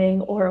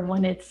going, or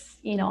when it's,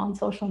 on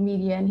social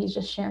media and he's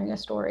just sharing a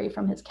story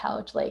from his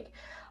couch. Like,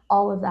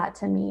 all of that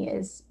to me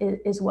is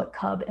what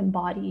Cub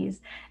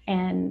embodies.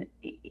 And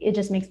it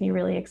just makes me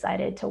really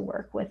excited to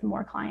work with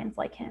more clients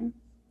like him.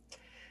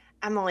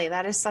 Emily,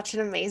 that is such an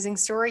amazing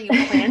story. You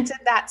planted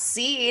that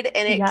seed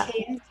and it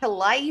came to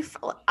life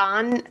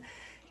on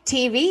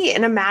TV,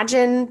 and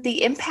imagine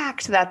the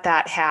impact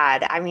that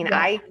had. I mean,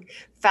 I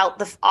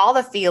felt all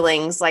the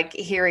feelings like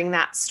hearing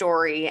that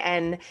story,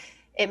 and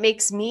it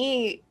makes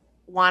me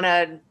want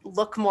to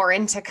look more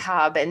into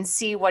Cub and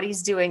see what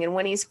he's doing and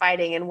when he's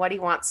fighting and what he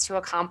wants to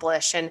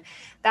accomplish. And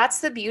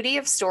that's the beauty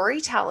of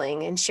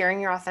storytelling and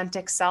sharing your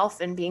authentic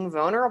self and being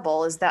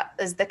vulnerable, is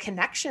the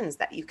connections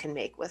that you can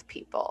make with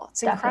people.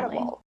 It's incredible.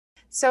 Definitely.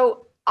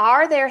 So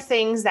are there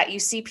things that you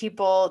see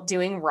people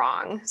doing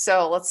wrong?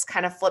 So let's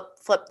kind of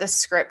flip the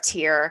script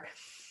here.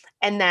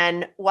 And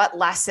then what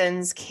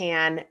lessons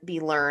can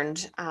be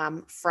learned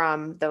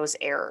from those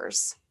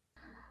errors?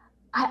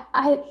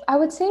 I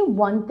would say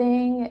one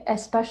thing,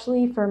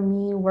 especially for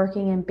me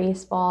working in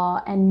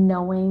baseball and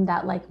knowing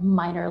that like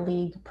minor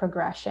league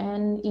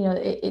progression,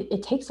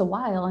 it takes a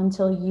while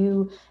until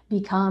you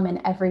become an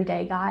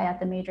everyday guy at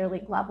the major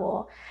league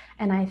level.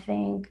 And I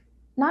think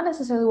not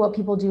necessarily what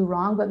people do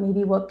wrong, but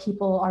maybe what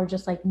people are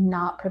just like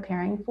not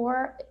preparing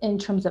for in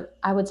terms of,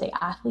 I would say,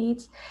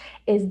 athletes,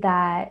 is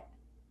that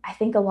I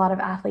think a lot of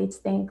athletes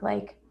think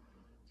like,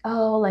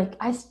 oh, like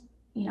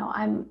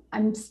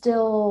I'm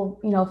still,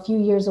 a few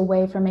years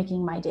away from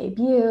making my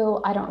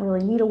debut. I don't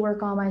really need to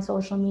work on my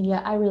social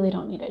media. I really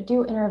don't need to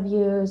do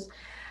interviews.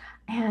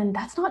 And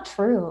that's not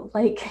true.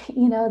 Like,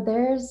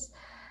 there's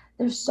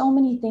so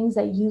many things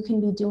that you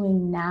can be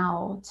doing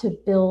now to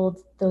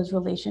build those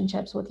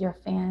relationships with your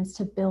fans,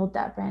 to build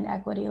that brand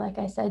equity. Like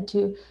I said,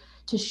 to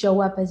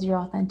show up as your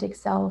authentic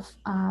self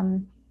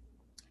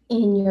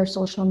in your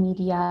social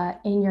media,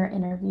 in your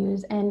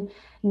interviews. And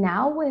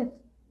now with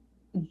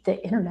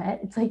the internet,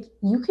 it's like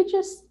you could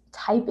just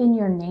type in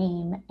your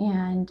name,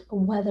 and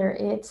whether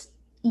it's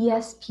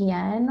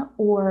ESPN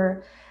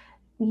or,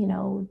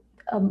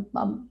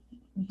 a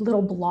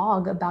little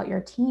blog about your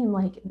team,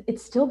 like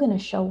it's still going to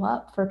show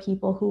up for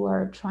people who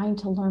are trying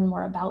to learn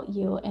more about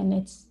you.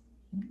 And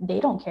they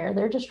don't care.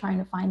 They're just trying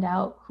to find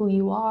out who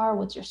you are,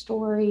 what's your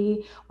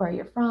story, where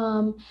you're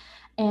from.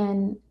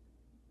 And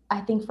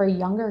I think for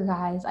younger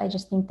guys, I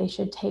just think they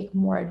should take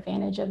more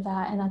advantage of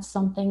that. And that's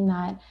something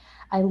that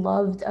I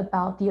loved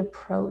about the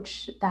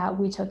approach that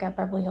we took at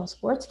Beverly Hills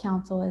Sports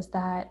Council, is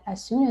that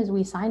as soon as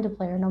we signed a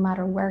player, no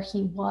matter where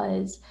he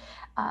was,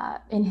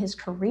 in his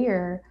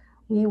career,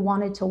 we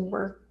wanted to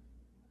work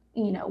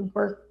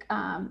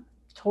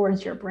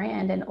towards your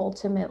brand and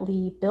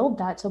ultimately build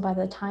that. So by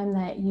the time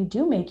that you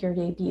do make your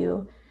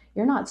debut,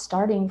 you're not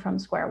starting from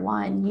square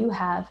one. You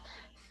have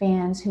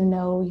fans who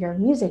know your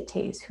music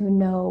taste, who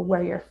know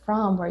where you're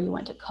from, where you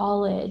went to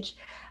college,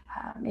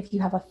 if you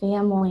have a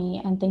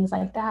family and things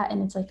like that.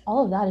 And it's like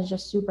all of that is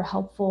just super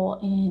helpful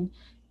in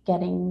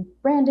getting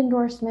brand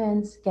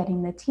endorsements,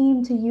 getting the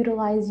team to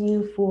utilize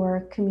you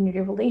for community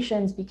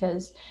relations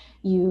because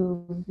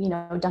you've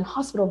done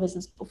hospital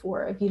visits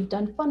before, if you've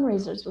done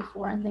fundraisers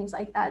before and things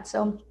like that.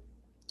 So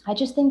I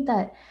just think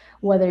that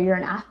whether you're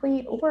an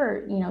athlete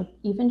or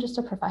even just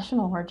a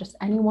professional or just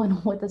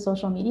anyone with a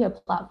social media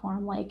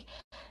platform, like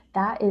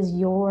that is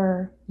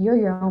you're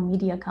your own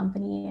media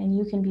company, and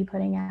you can be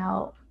putting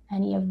out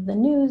any of the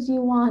news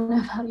you want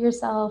about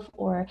yourself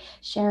or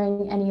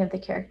sharing any of the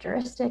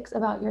characteristics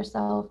about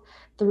yourself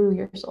through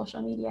your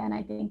social media. And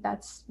I think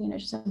that's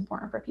just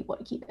important for people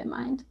to keep in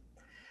mind.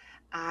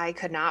 I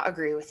could not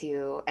agree with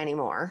you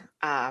anymore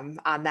on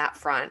that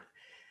front.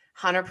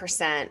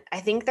 100%. I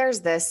think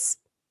there's this,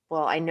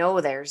 well, I know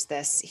there's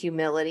this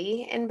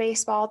humility in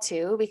baseball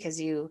too,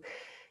 because you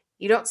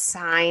don't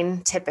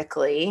sign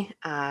typically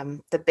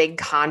the big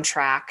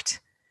contract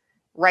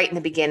right in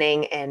the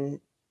beginning and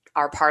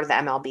are part of the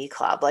MLB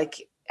club.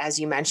 Like, as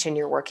you mentioned,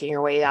 you're working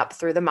your way up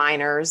through the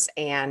minors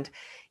and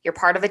you're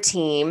part of a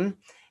team.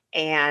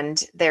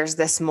 And there's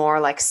this more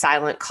like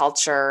silent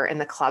culture in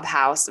the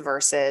clubhouse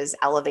versus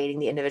elevating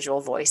the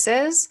individual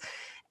voices.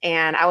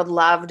 And I would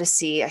love to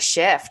see a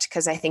shift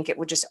because I think it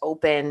would just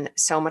open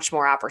so much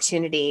more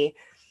opportunity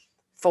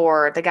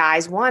for the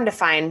guys, one, to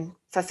find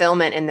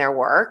fulfillment in their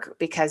work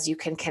because you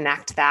can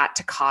connect that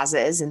to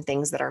causes and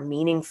things that are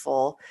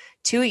meaningful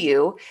to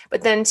you.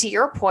 But then to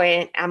your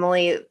point,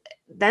 Emily,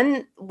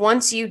 then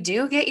once you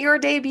do get your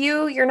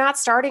debut, you're not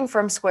starting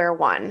from square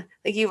one.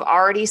 Like you've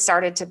already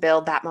started to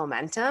build that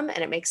momentum and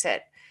it makes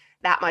it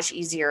that much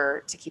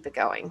easier to keep it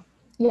going.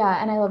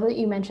 Yeah, and I love that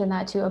you mentioned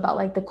that too about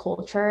like the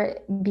culture,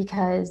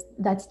 because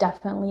that's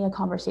definitely a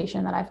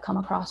conversation that I've come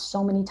across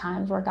so many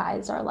times where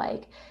guys are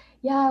like,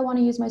 yeah, I want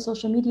to use my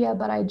social media,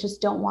 but I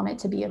just don't want it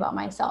to be about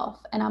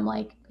myself. And I'm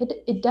like,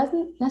 it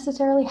doesn't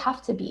necessarily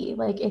have to be.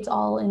 Like it's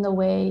all in the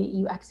way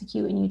you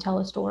execute and you tell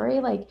a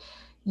story. Like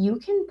you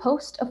can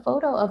post a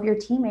photo of your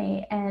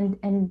teammate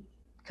and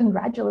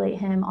congratulate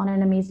him on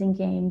an amazing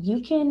game.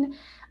 You can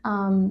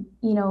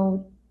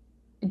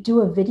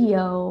do a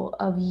video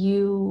of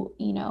you,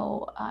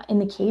 in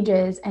the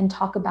cages and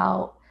talk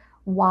about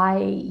why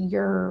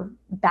your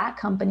bat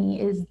company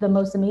is the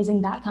most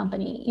amazing bat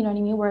company. You know what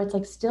I mean? Where it's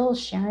like still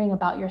sharing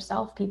about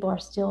yourself. People are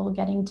still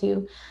getting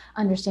to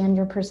understand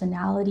your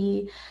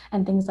personality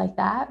and things like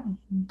that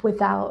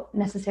without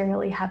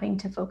necessarily having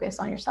to focus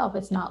on yourself.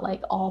 It's not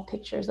like all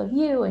pictures of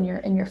you and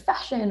your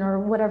fashion or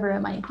whatever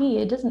it might be.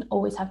 It doesn't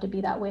always have to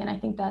be that way. And I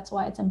think that's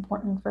why it's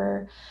important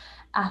for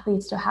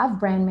athletes to have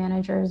brand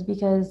managers,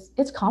 because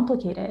it's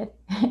complicated.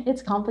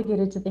 It's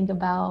complicated to think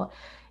about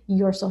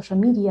your social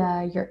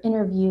media, your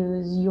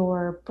interviews,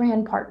 your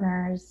brand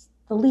partners,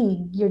 the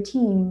league, your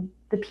team,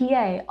 the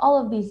PA, all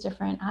of these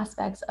different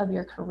aspects of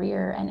your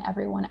career, and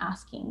everyone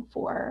asking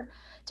for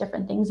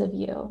different things of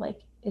you. Like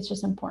it's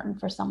just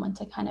important for someone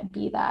to kind of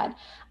be that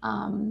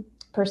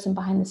person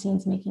behind the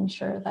scenes, making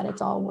sure that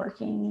it's all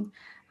working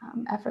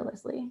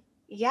effortlessly.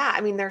 Yeah,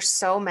 I mean, there's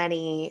so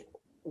many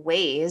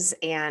ways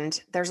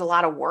and there's a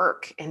lot of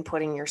work in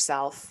putting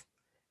yourself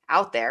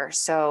out there.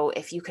 So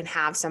if you can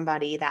have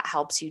somebody that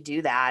helps you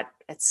do that,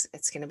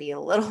 it's going to be a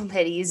little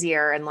bit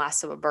easier and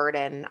less of a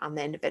burden on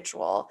the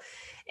individual.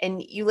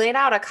 And you laid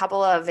out a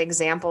couple of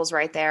examples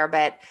right there,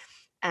 but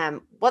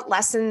what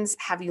lessons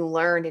have you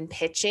learned in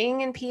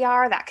pitching and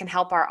PR that can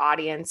help our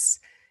audience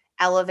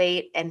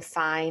elevate and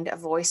find a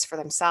voice for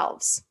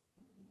themselves?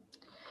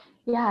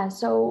 Yeah,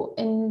 so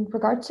in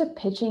regards to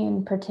pitching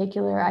in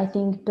particular, I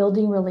think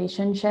building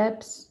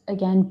relationships,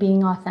 again,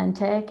 being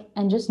authentic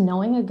and just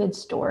knowing a good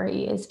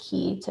story is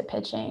key to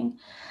pitching.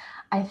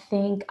 I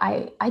think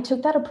I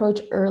took that approach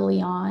early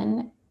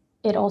on.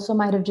 It also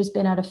might have just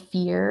been out of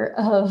fear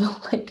of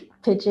like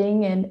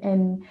pitching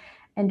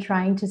and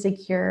trying to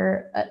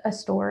secure a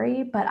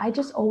story, but I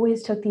just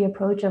always took the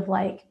approach of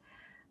like,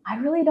 I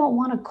really don't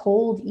want to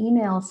cold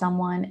email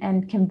someone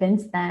and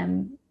convince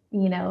them,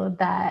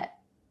 that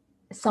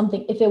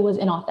something, if it was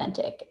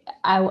inauthentic,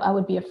 I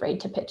would be afraid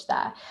to pitch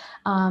that,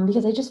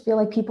 because I just feel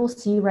like people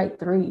see right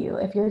through you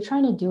if you're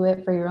trying to do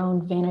it for your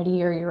own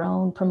vanity or your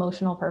own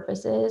promotional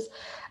purposes.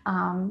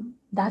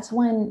 That's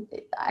when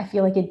I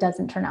feel like it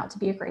doesn't turn out to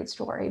be a great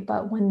story.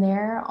 But when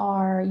there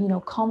are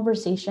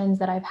conversations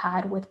that I've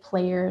had with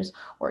players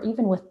or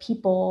even with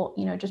people,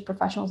 just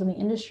professionals in the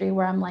industry,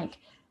 where I'm like,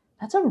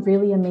 that's a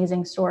really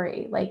amazing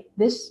story, like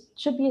this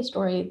should be a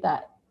story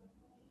that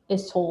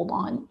is told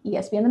on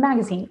ESPN the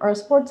magazine or a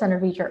Sports Center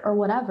feature or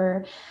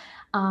whatever.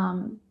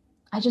 Um,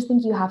 I just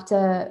think you have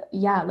to,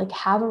 yeah, like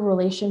have a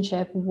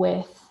relationship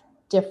with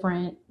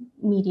different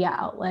media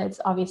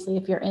outlets. Obviously,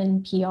 if you're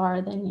in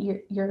PR,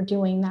 then you're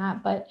doing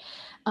that. But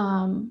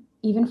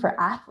even for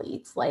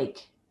athletes,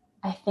 like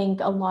I think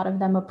a lot of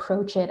them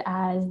approach it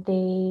as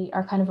they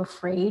are kind of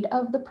afraid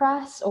of the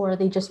press, or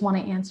they just want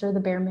to answer the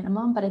bare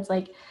minimum. But it's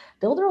like,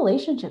 build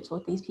relationships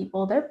with these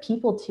people. They're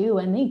people too,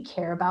 and they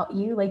care about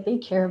you. Like, they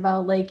care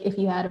about, like, if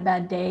you had a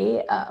bad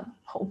day,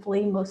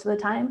 hopefully most of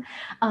the time.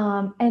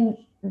 And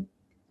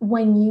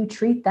when you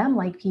treat them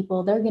like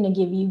people, they're going to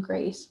give you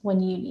grace when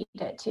you need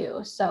it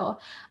too. So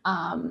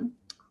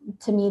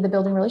to me, the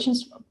building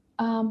relations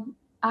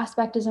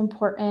aspect is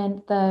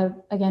important. The,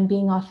 again,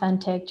 being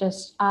authentic,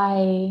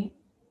 I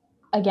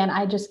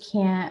just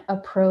can't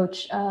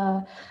approach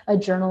a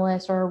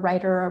journalist or a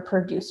writer or a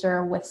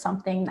producer with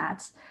something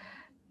that's,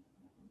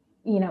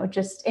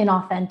 just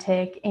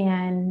inauthentic.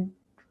 And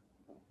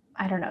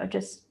I don't know,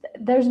 just,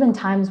 there's been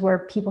times where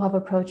people have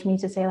approached me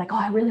to say, like, oh,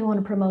 I really want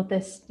to promote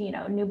this,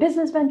 new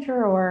business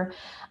venture, or,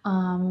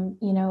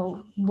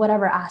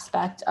 whatever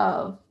aspect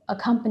of a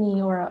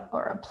company or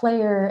a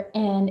player.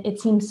 And it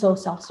seems so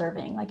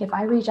self-serving. Like, if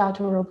I reach out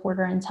to a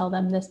reporter and tell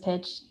them this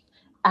pitch,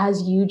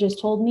 as you just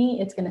told me,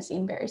 it's going to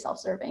seem very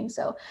self-serving.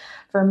 So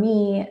for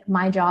me,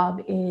 my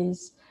job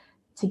is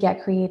to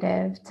get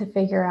creative, to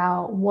figure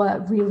out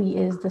what really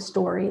is the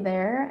story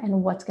there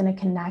and what's going to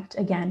connect,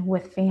 again,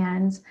 with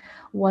fans,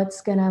 what's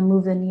going to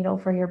move the needle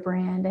for your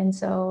brand. And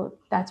so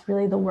that's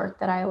really the work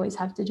that I always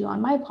have to do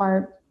on my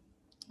part.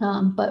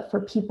 But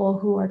for people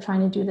who are trying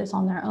to do this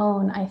on their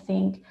own, I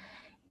think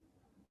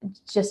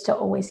just to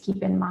always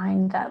keep in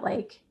mind that,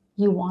 like,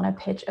 you want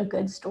to pitch a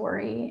good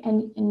story,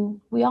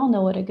 and we all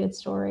know what a good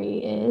story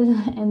is.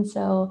 And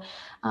so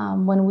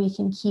when we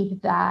can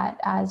keep that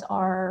as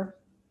our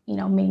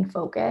main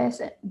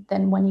focus,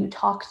 then when you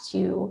talk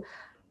to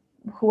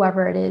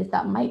whoever it is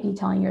that might be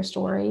telling your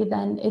story,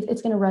 then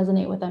it's going to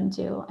resonate with them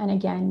too. And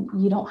again,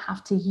 you don't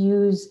have to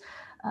use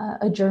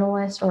a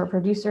journalist or a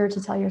producer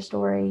to tell your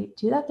story.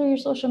 Do that through your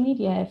social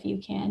media if you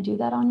can. Do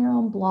that on your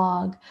own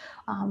blog,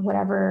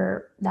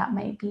 whatever that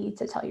might be,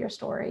 to tell your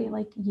story.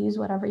 Like, use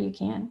whatever you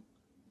can.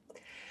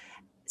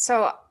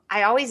 So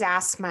I always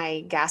ask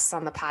my guests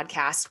on the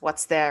podcast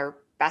what's their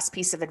best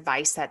piece of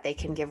advice that they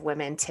can give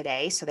women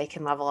today so they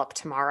can level up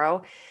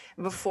tomorrow.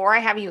 Before I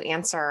have you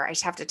answer, I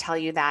just have to tell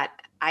you that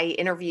I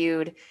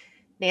interviewed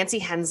Nancy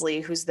Hensley,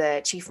 who's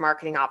the chief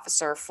marketing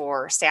officer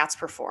for Stats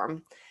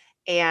Perform,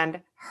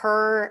 and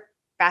her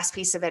best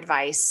piece of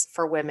advice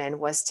for women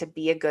was to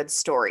be a good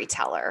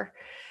storyteller.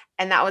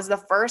 And that was the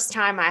first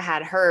time I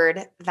had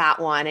heard that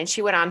one. And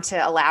she went on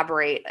to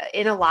elaborate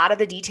in a lot of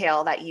the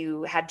detail that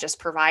you had just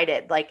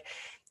provided. Like,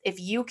 if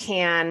you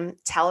can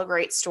tell a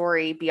great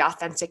story, be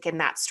authentic in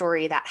that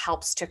story, that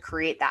helps to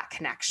create that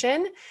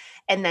connection,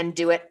 and then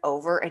do it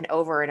over and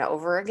over and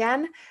over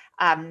again.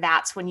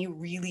 That's when you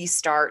really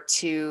start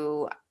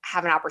to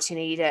have an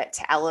opportunity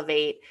to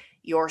elevate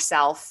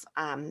yourself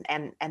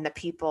and the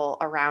people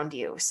around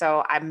you.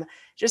 So I'm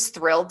just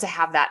thrilled to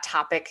have that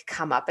topic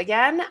come up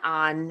again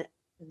on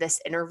this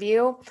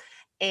interview.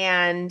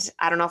 And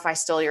I don't know if I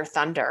stole your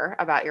thunder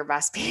about your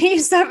best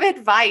piece of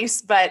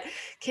advice, but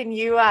can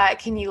you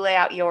lay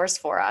out yours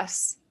for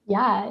us?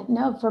 Yeah,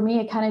 no, for me,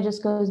 it kind of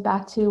just goes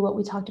back to what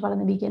we talked about in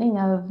the beginning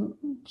of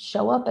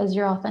show up as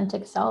your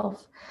authentic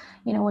self.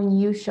 When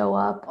you show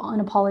up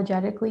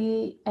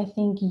unapologetically, I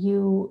think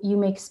you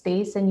make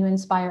space and you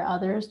inspire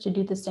others to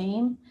do the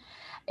same.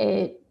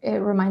 It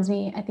reminds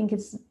me,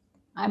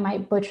 I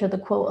might butcher the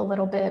quote a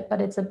little bit, but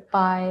it's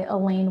by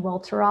Elaine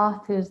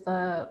Welteroth, who's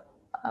the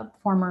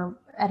former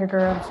editor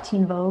of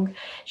Teen Vogue.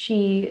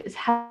 She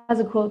has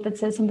a quote that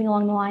says something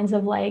along the lines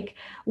of, like,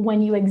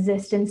 when you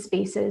exist in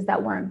spaces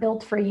that weren't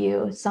built for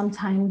you,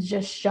 sometimes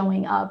just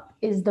showing up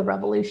is the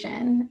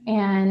revolution.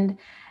 And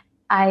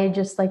I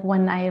just, like,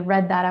 when I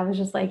read that, I was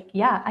just like,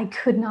 yeah, I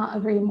could not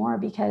agree more,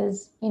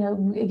 because,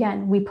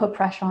 again, we put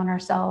pressure on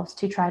ourselves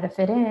to try to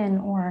fit in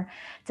or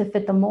to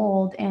fit the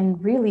mold.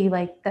 And really,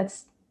 like,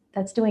 that's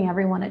doing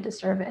everyone a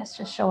disservice.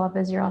 Just show up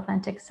as your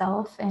authentic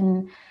self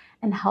and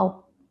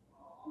help.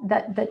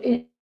 That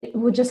it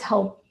would just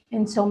help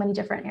in so many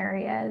different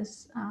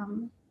areas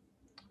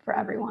for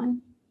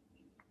everyone.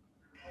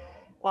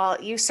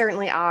 Well, you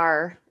certainly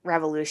are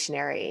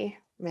revolutionary,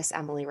 Miss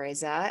Emily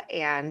Reza,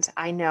 and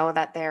I know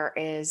that there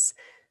is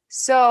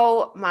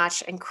so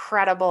much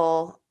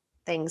incredible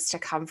things to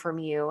come from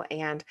you,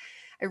 and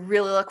I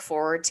really look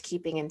forward to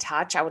keeping in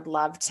touch. I would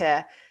love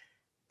to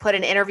put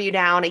an interview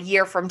down a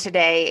year from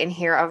today and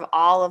hear of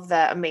all of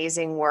the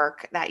amazing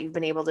work that you've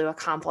been able to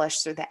accomplish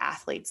through the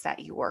athletes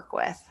that you work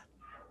with.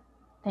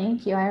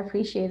 Thank you. I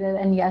appreciate it.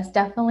 And yes,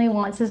 definitely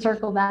want to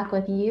circle back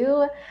with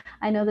you.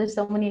 I know there's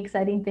so many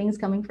exciting things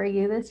coming for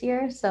you this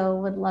year, so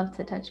would love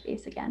to touch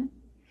base again.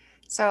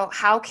 So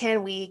how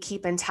can we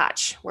keep in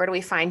touch? Where do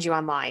we find you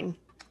online?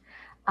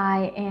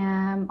 I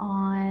am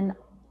on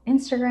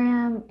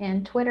Instagram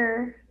and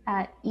Twitter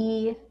at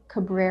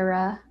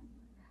 @eCabrera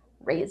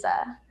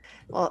Reza.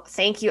 Well,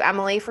 thank you,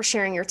 Emily, for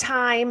sharing your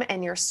time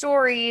and your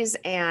stories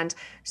and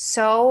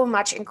so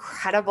much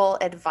incredible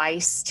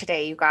advice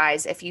today, you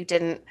guys. If you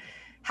didn't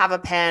have a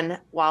pen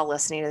while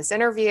listening to this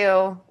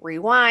interview,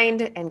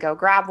 rewind and go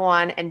grab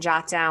one and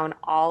jot down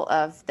all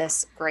of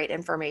this great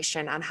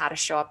information on how to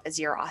show up as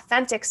your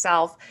authentic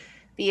self,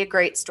 be a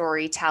great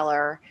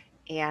storyteller,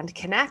 and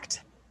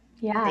connect.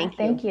 Yeah,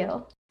 thank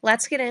you.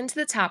 Let's get into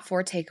the top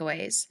 4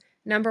 takeaways.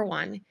 Number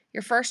 1,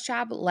 your first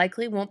job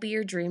likely won't be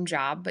your dream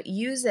job, but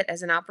use it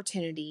as an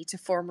opportunity to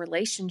form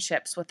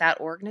relationships with that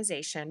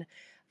organization,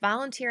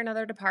 volunteer in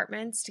other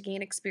departments to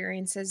gain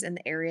experiences in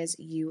the areas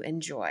you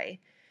enjoy.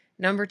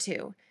 Number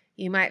 2,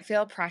 you might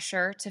feel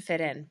pressure to fit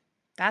in.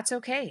 That's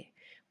okay.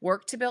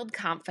 Work to build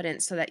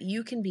confidence so that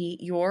you can be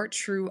your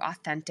true,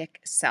 authentic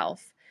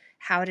self.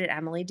 How did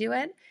Emily do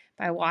it?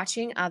 By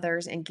watching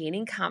others and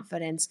gaining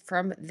confidence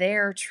from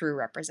their true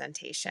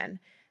representation.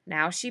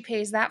 Now she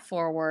pays that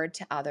forward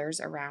to others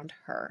around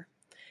her.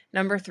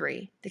 Number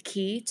 3, the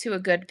key to a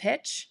good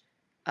pitch,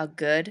 a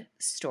good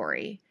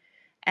story.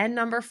 And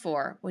number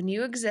 4, when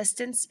you exist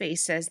in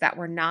spaces that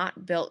were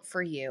not built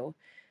for you,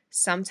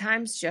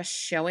 sometimes just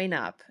showing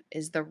up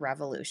is the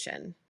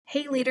revolution.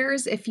 Hey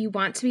leaders, if you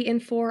want to be in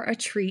for a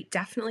treat,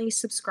 definitely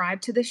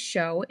subscribe to this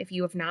show if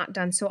you have not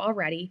done so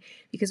already,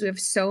 because we have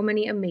so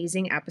many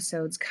amazing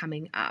episodes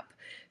coming up.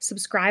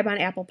 Subscribe on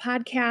Apple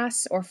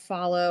Podcasts or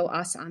follow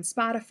us on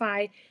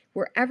Spotify,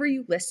 wherever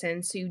you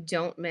listen, so you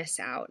don't miss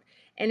out.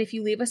 And if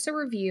you leave us a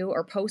review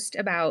or post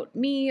about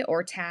me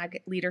or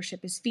tag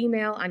Leadership is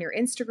Female on your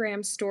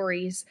Instagram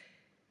stories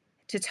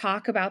to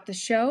talk about the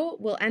show,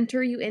 we'll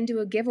enter you into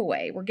a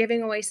giveaway. We're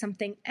giving away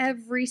something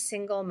every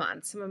single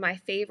month. Some of my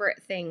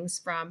favorite things,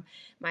 from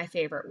my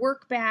favorite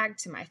work bag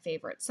to my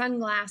favorite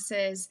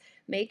sunglasses.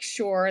 Make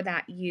sure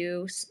that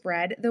you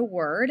spread the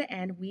word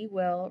and we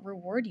will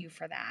reward you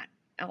for that.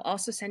 I'll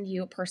also send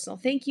you a personal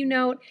thank you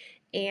note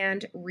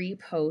and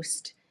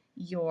repost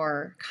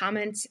your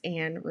comments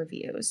and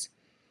reviews.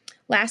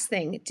 Last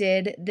thing,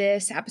 did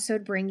this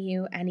episode bring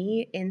you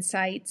any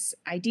insights,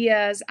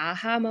 ideas,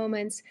 aha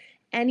moments,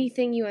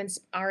 anything you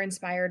are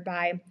inspired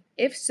by?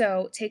 If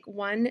so, take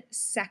 1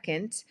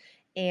 second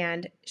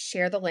and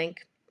share the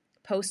link,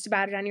 post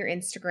about it on your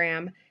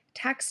Instagram,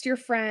 text your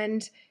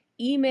friend,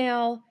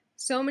 email.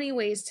 So many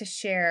ways to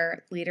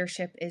share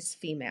Leadership is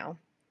Female.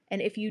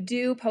 And if you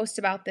do post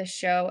about this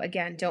show,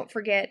 again, don't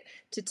forget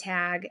to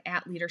tag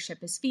at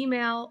Leadership is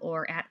Female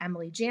or at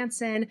Emily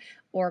Jansen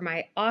or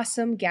my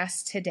awesome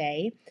guest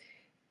today,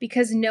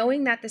 because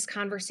knowing that this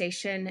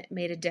conversation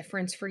made a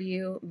difference for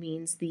you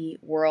means the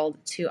world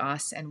to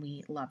us, and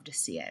we love to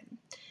see it.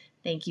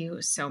 Thank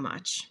you so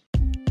much.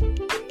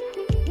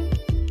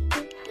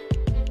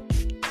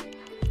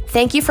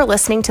 Thank you for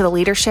listening to the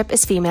Leadership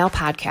is Female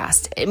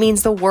podcast. It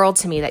means the world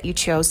to me that you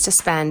chose to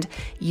spend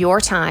your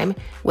time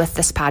with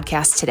this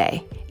podcast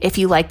today. If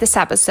you like this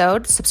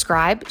episode,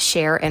 subscribe,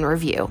 share, and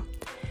review.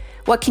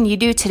 What can you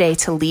do today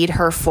to lead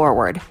her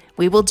forward?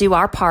 We will do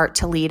our part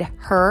to lead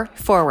her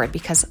forward,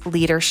 because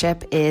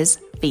leadership is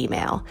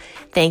female.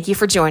 Thank you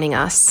for joining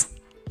us.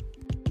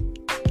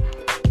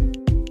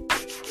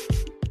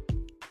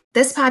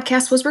 This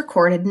podcast was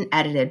recorded and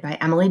edited by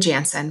Emily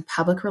Jansen,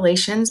 public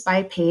relations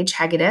by Paige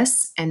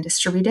Hegedus, and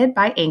distributed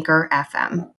by Anchor FM.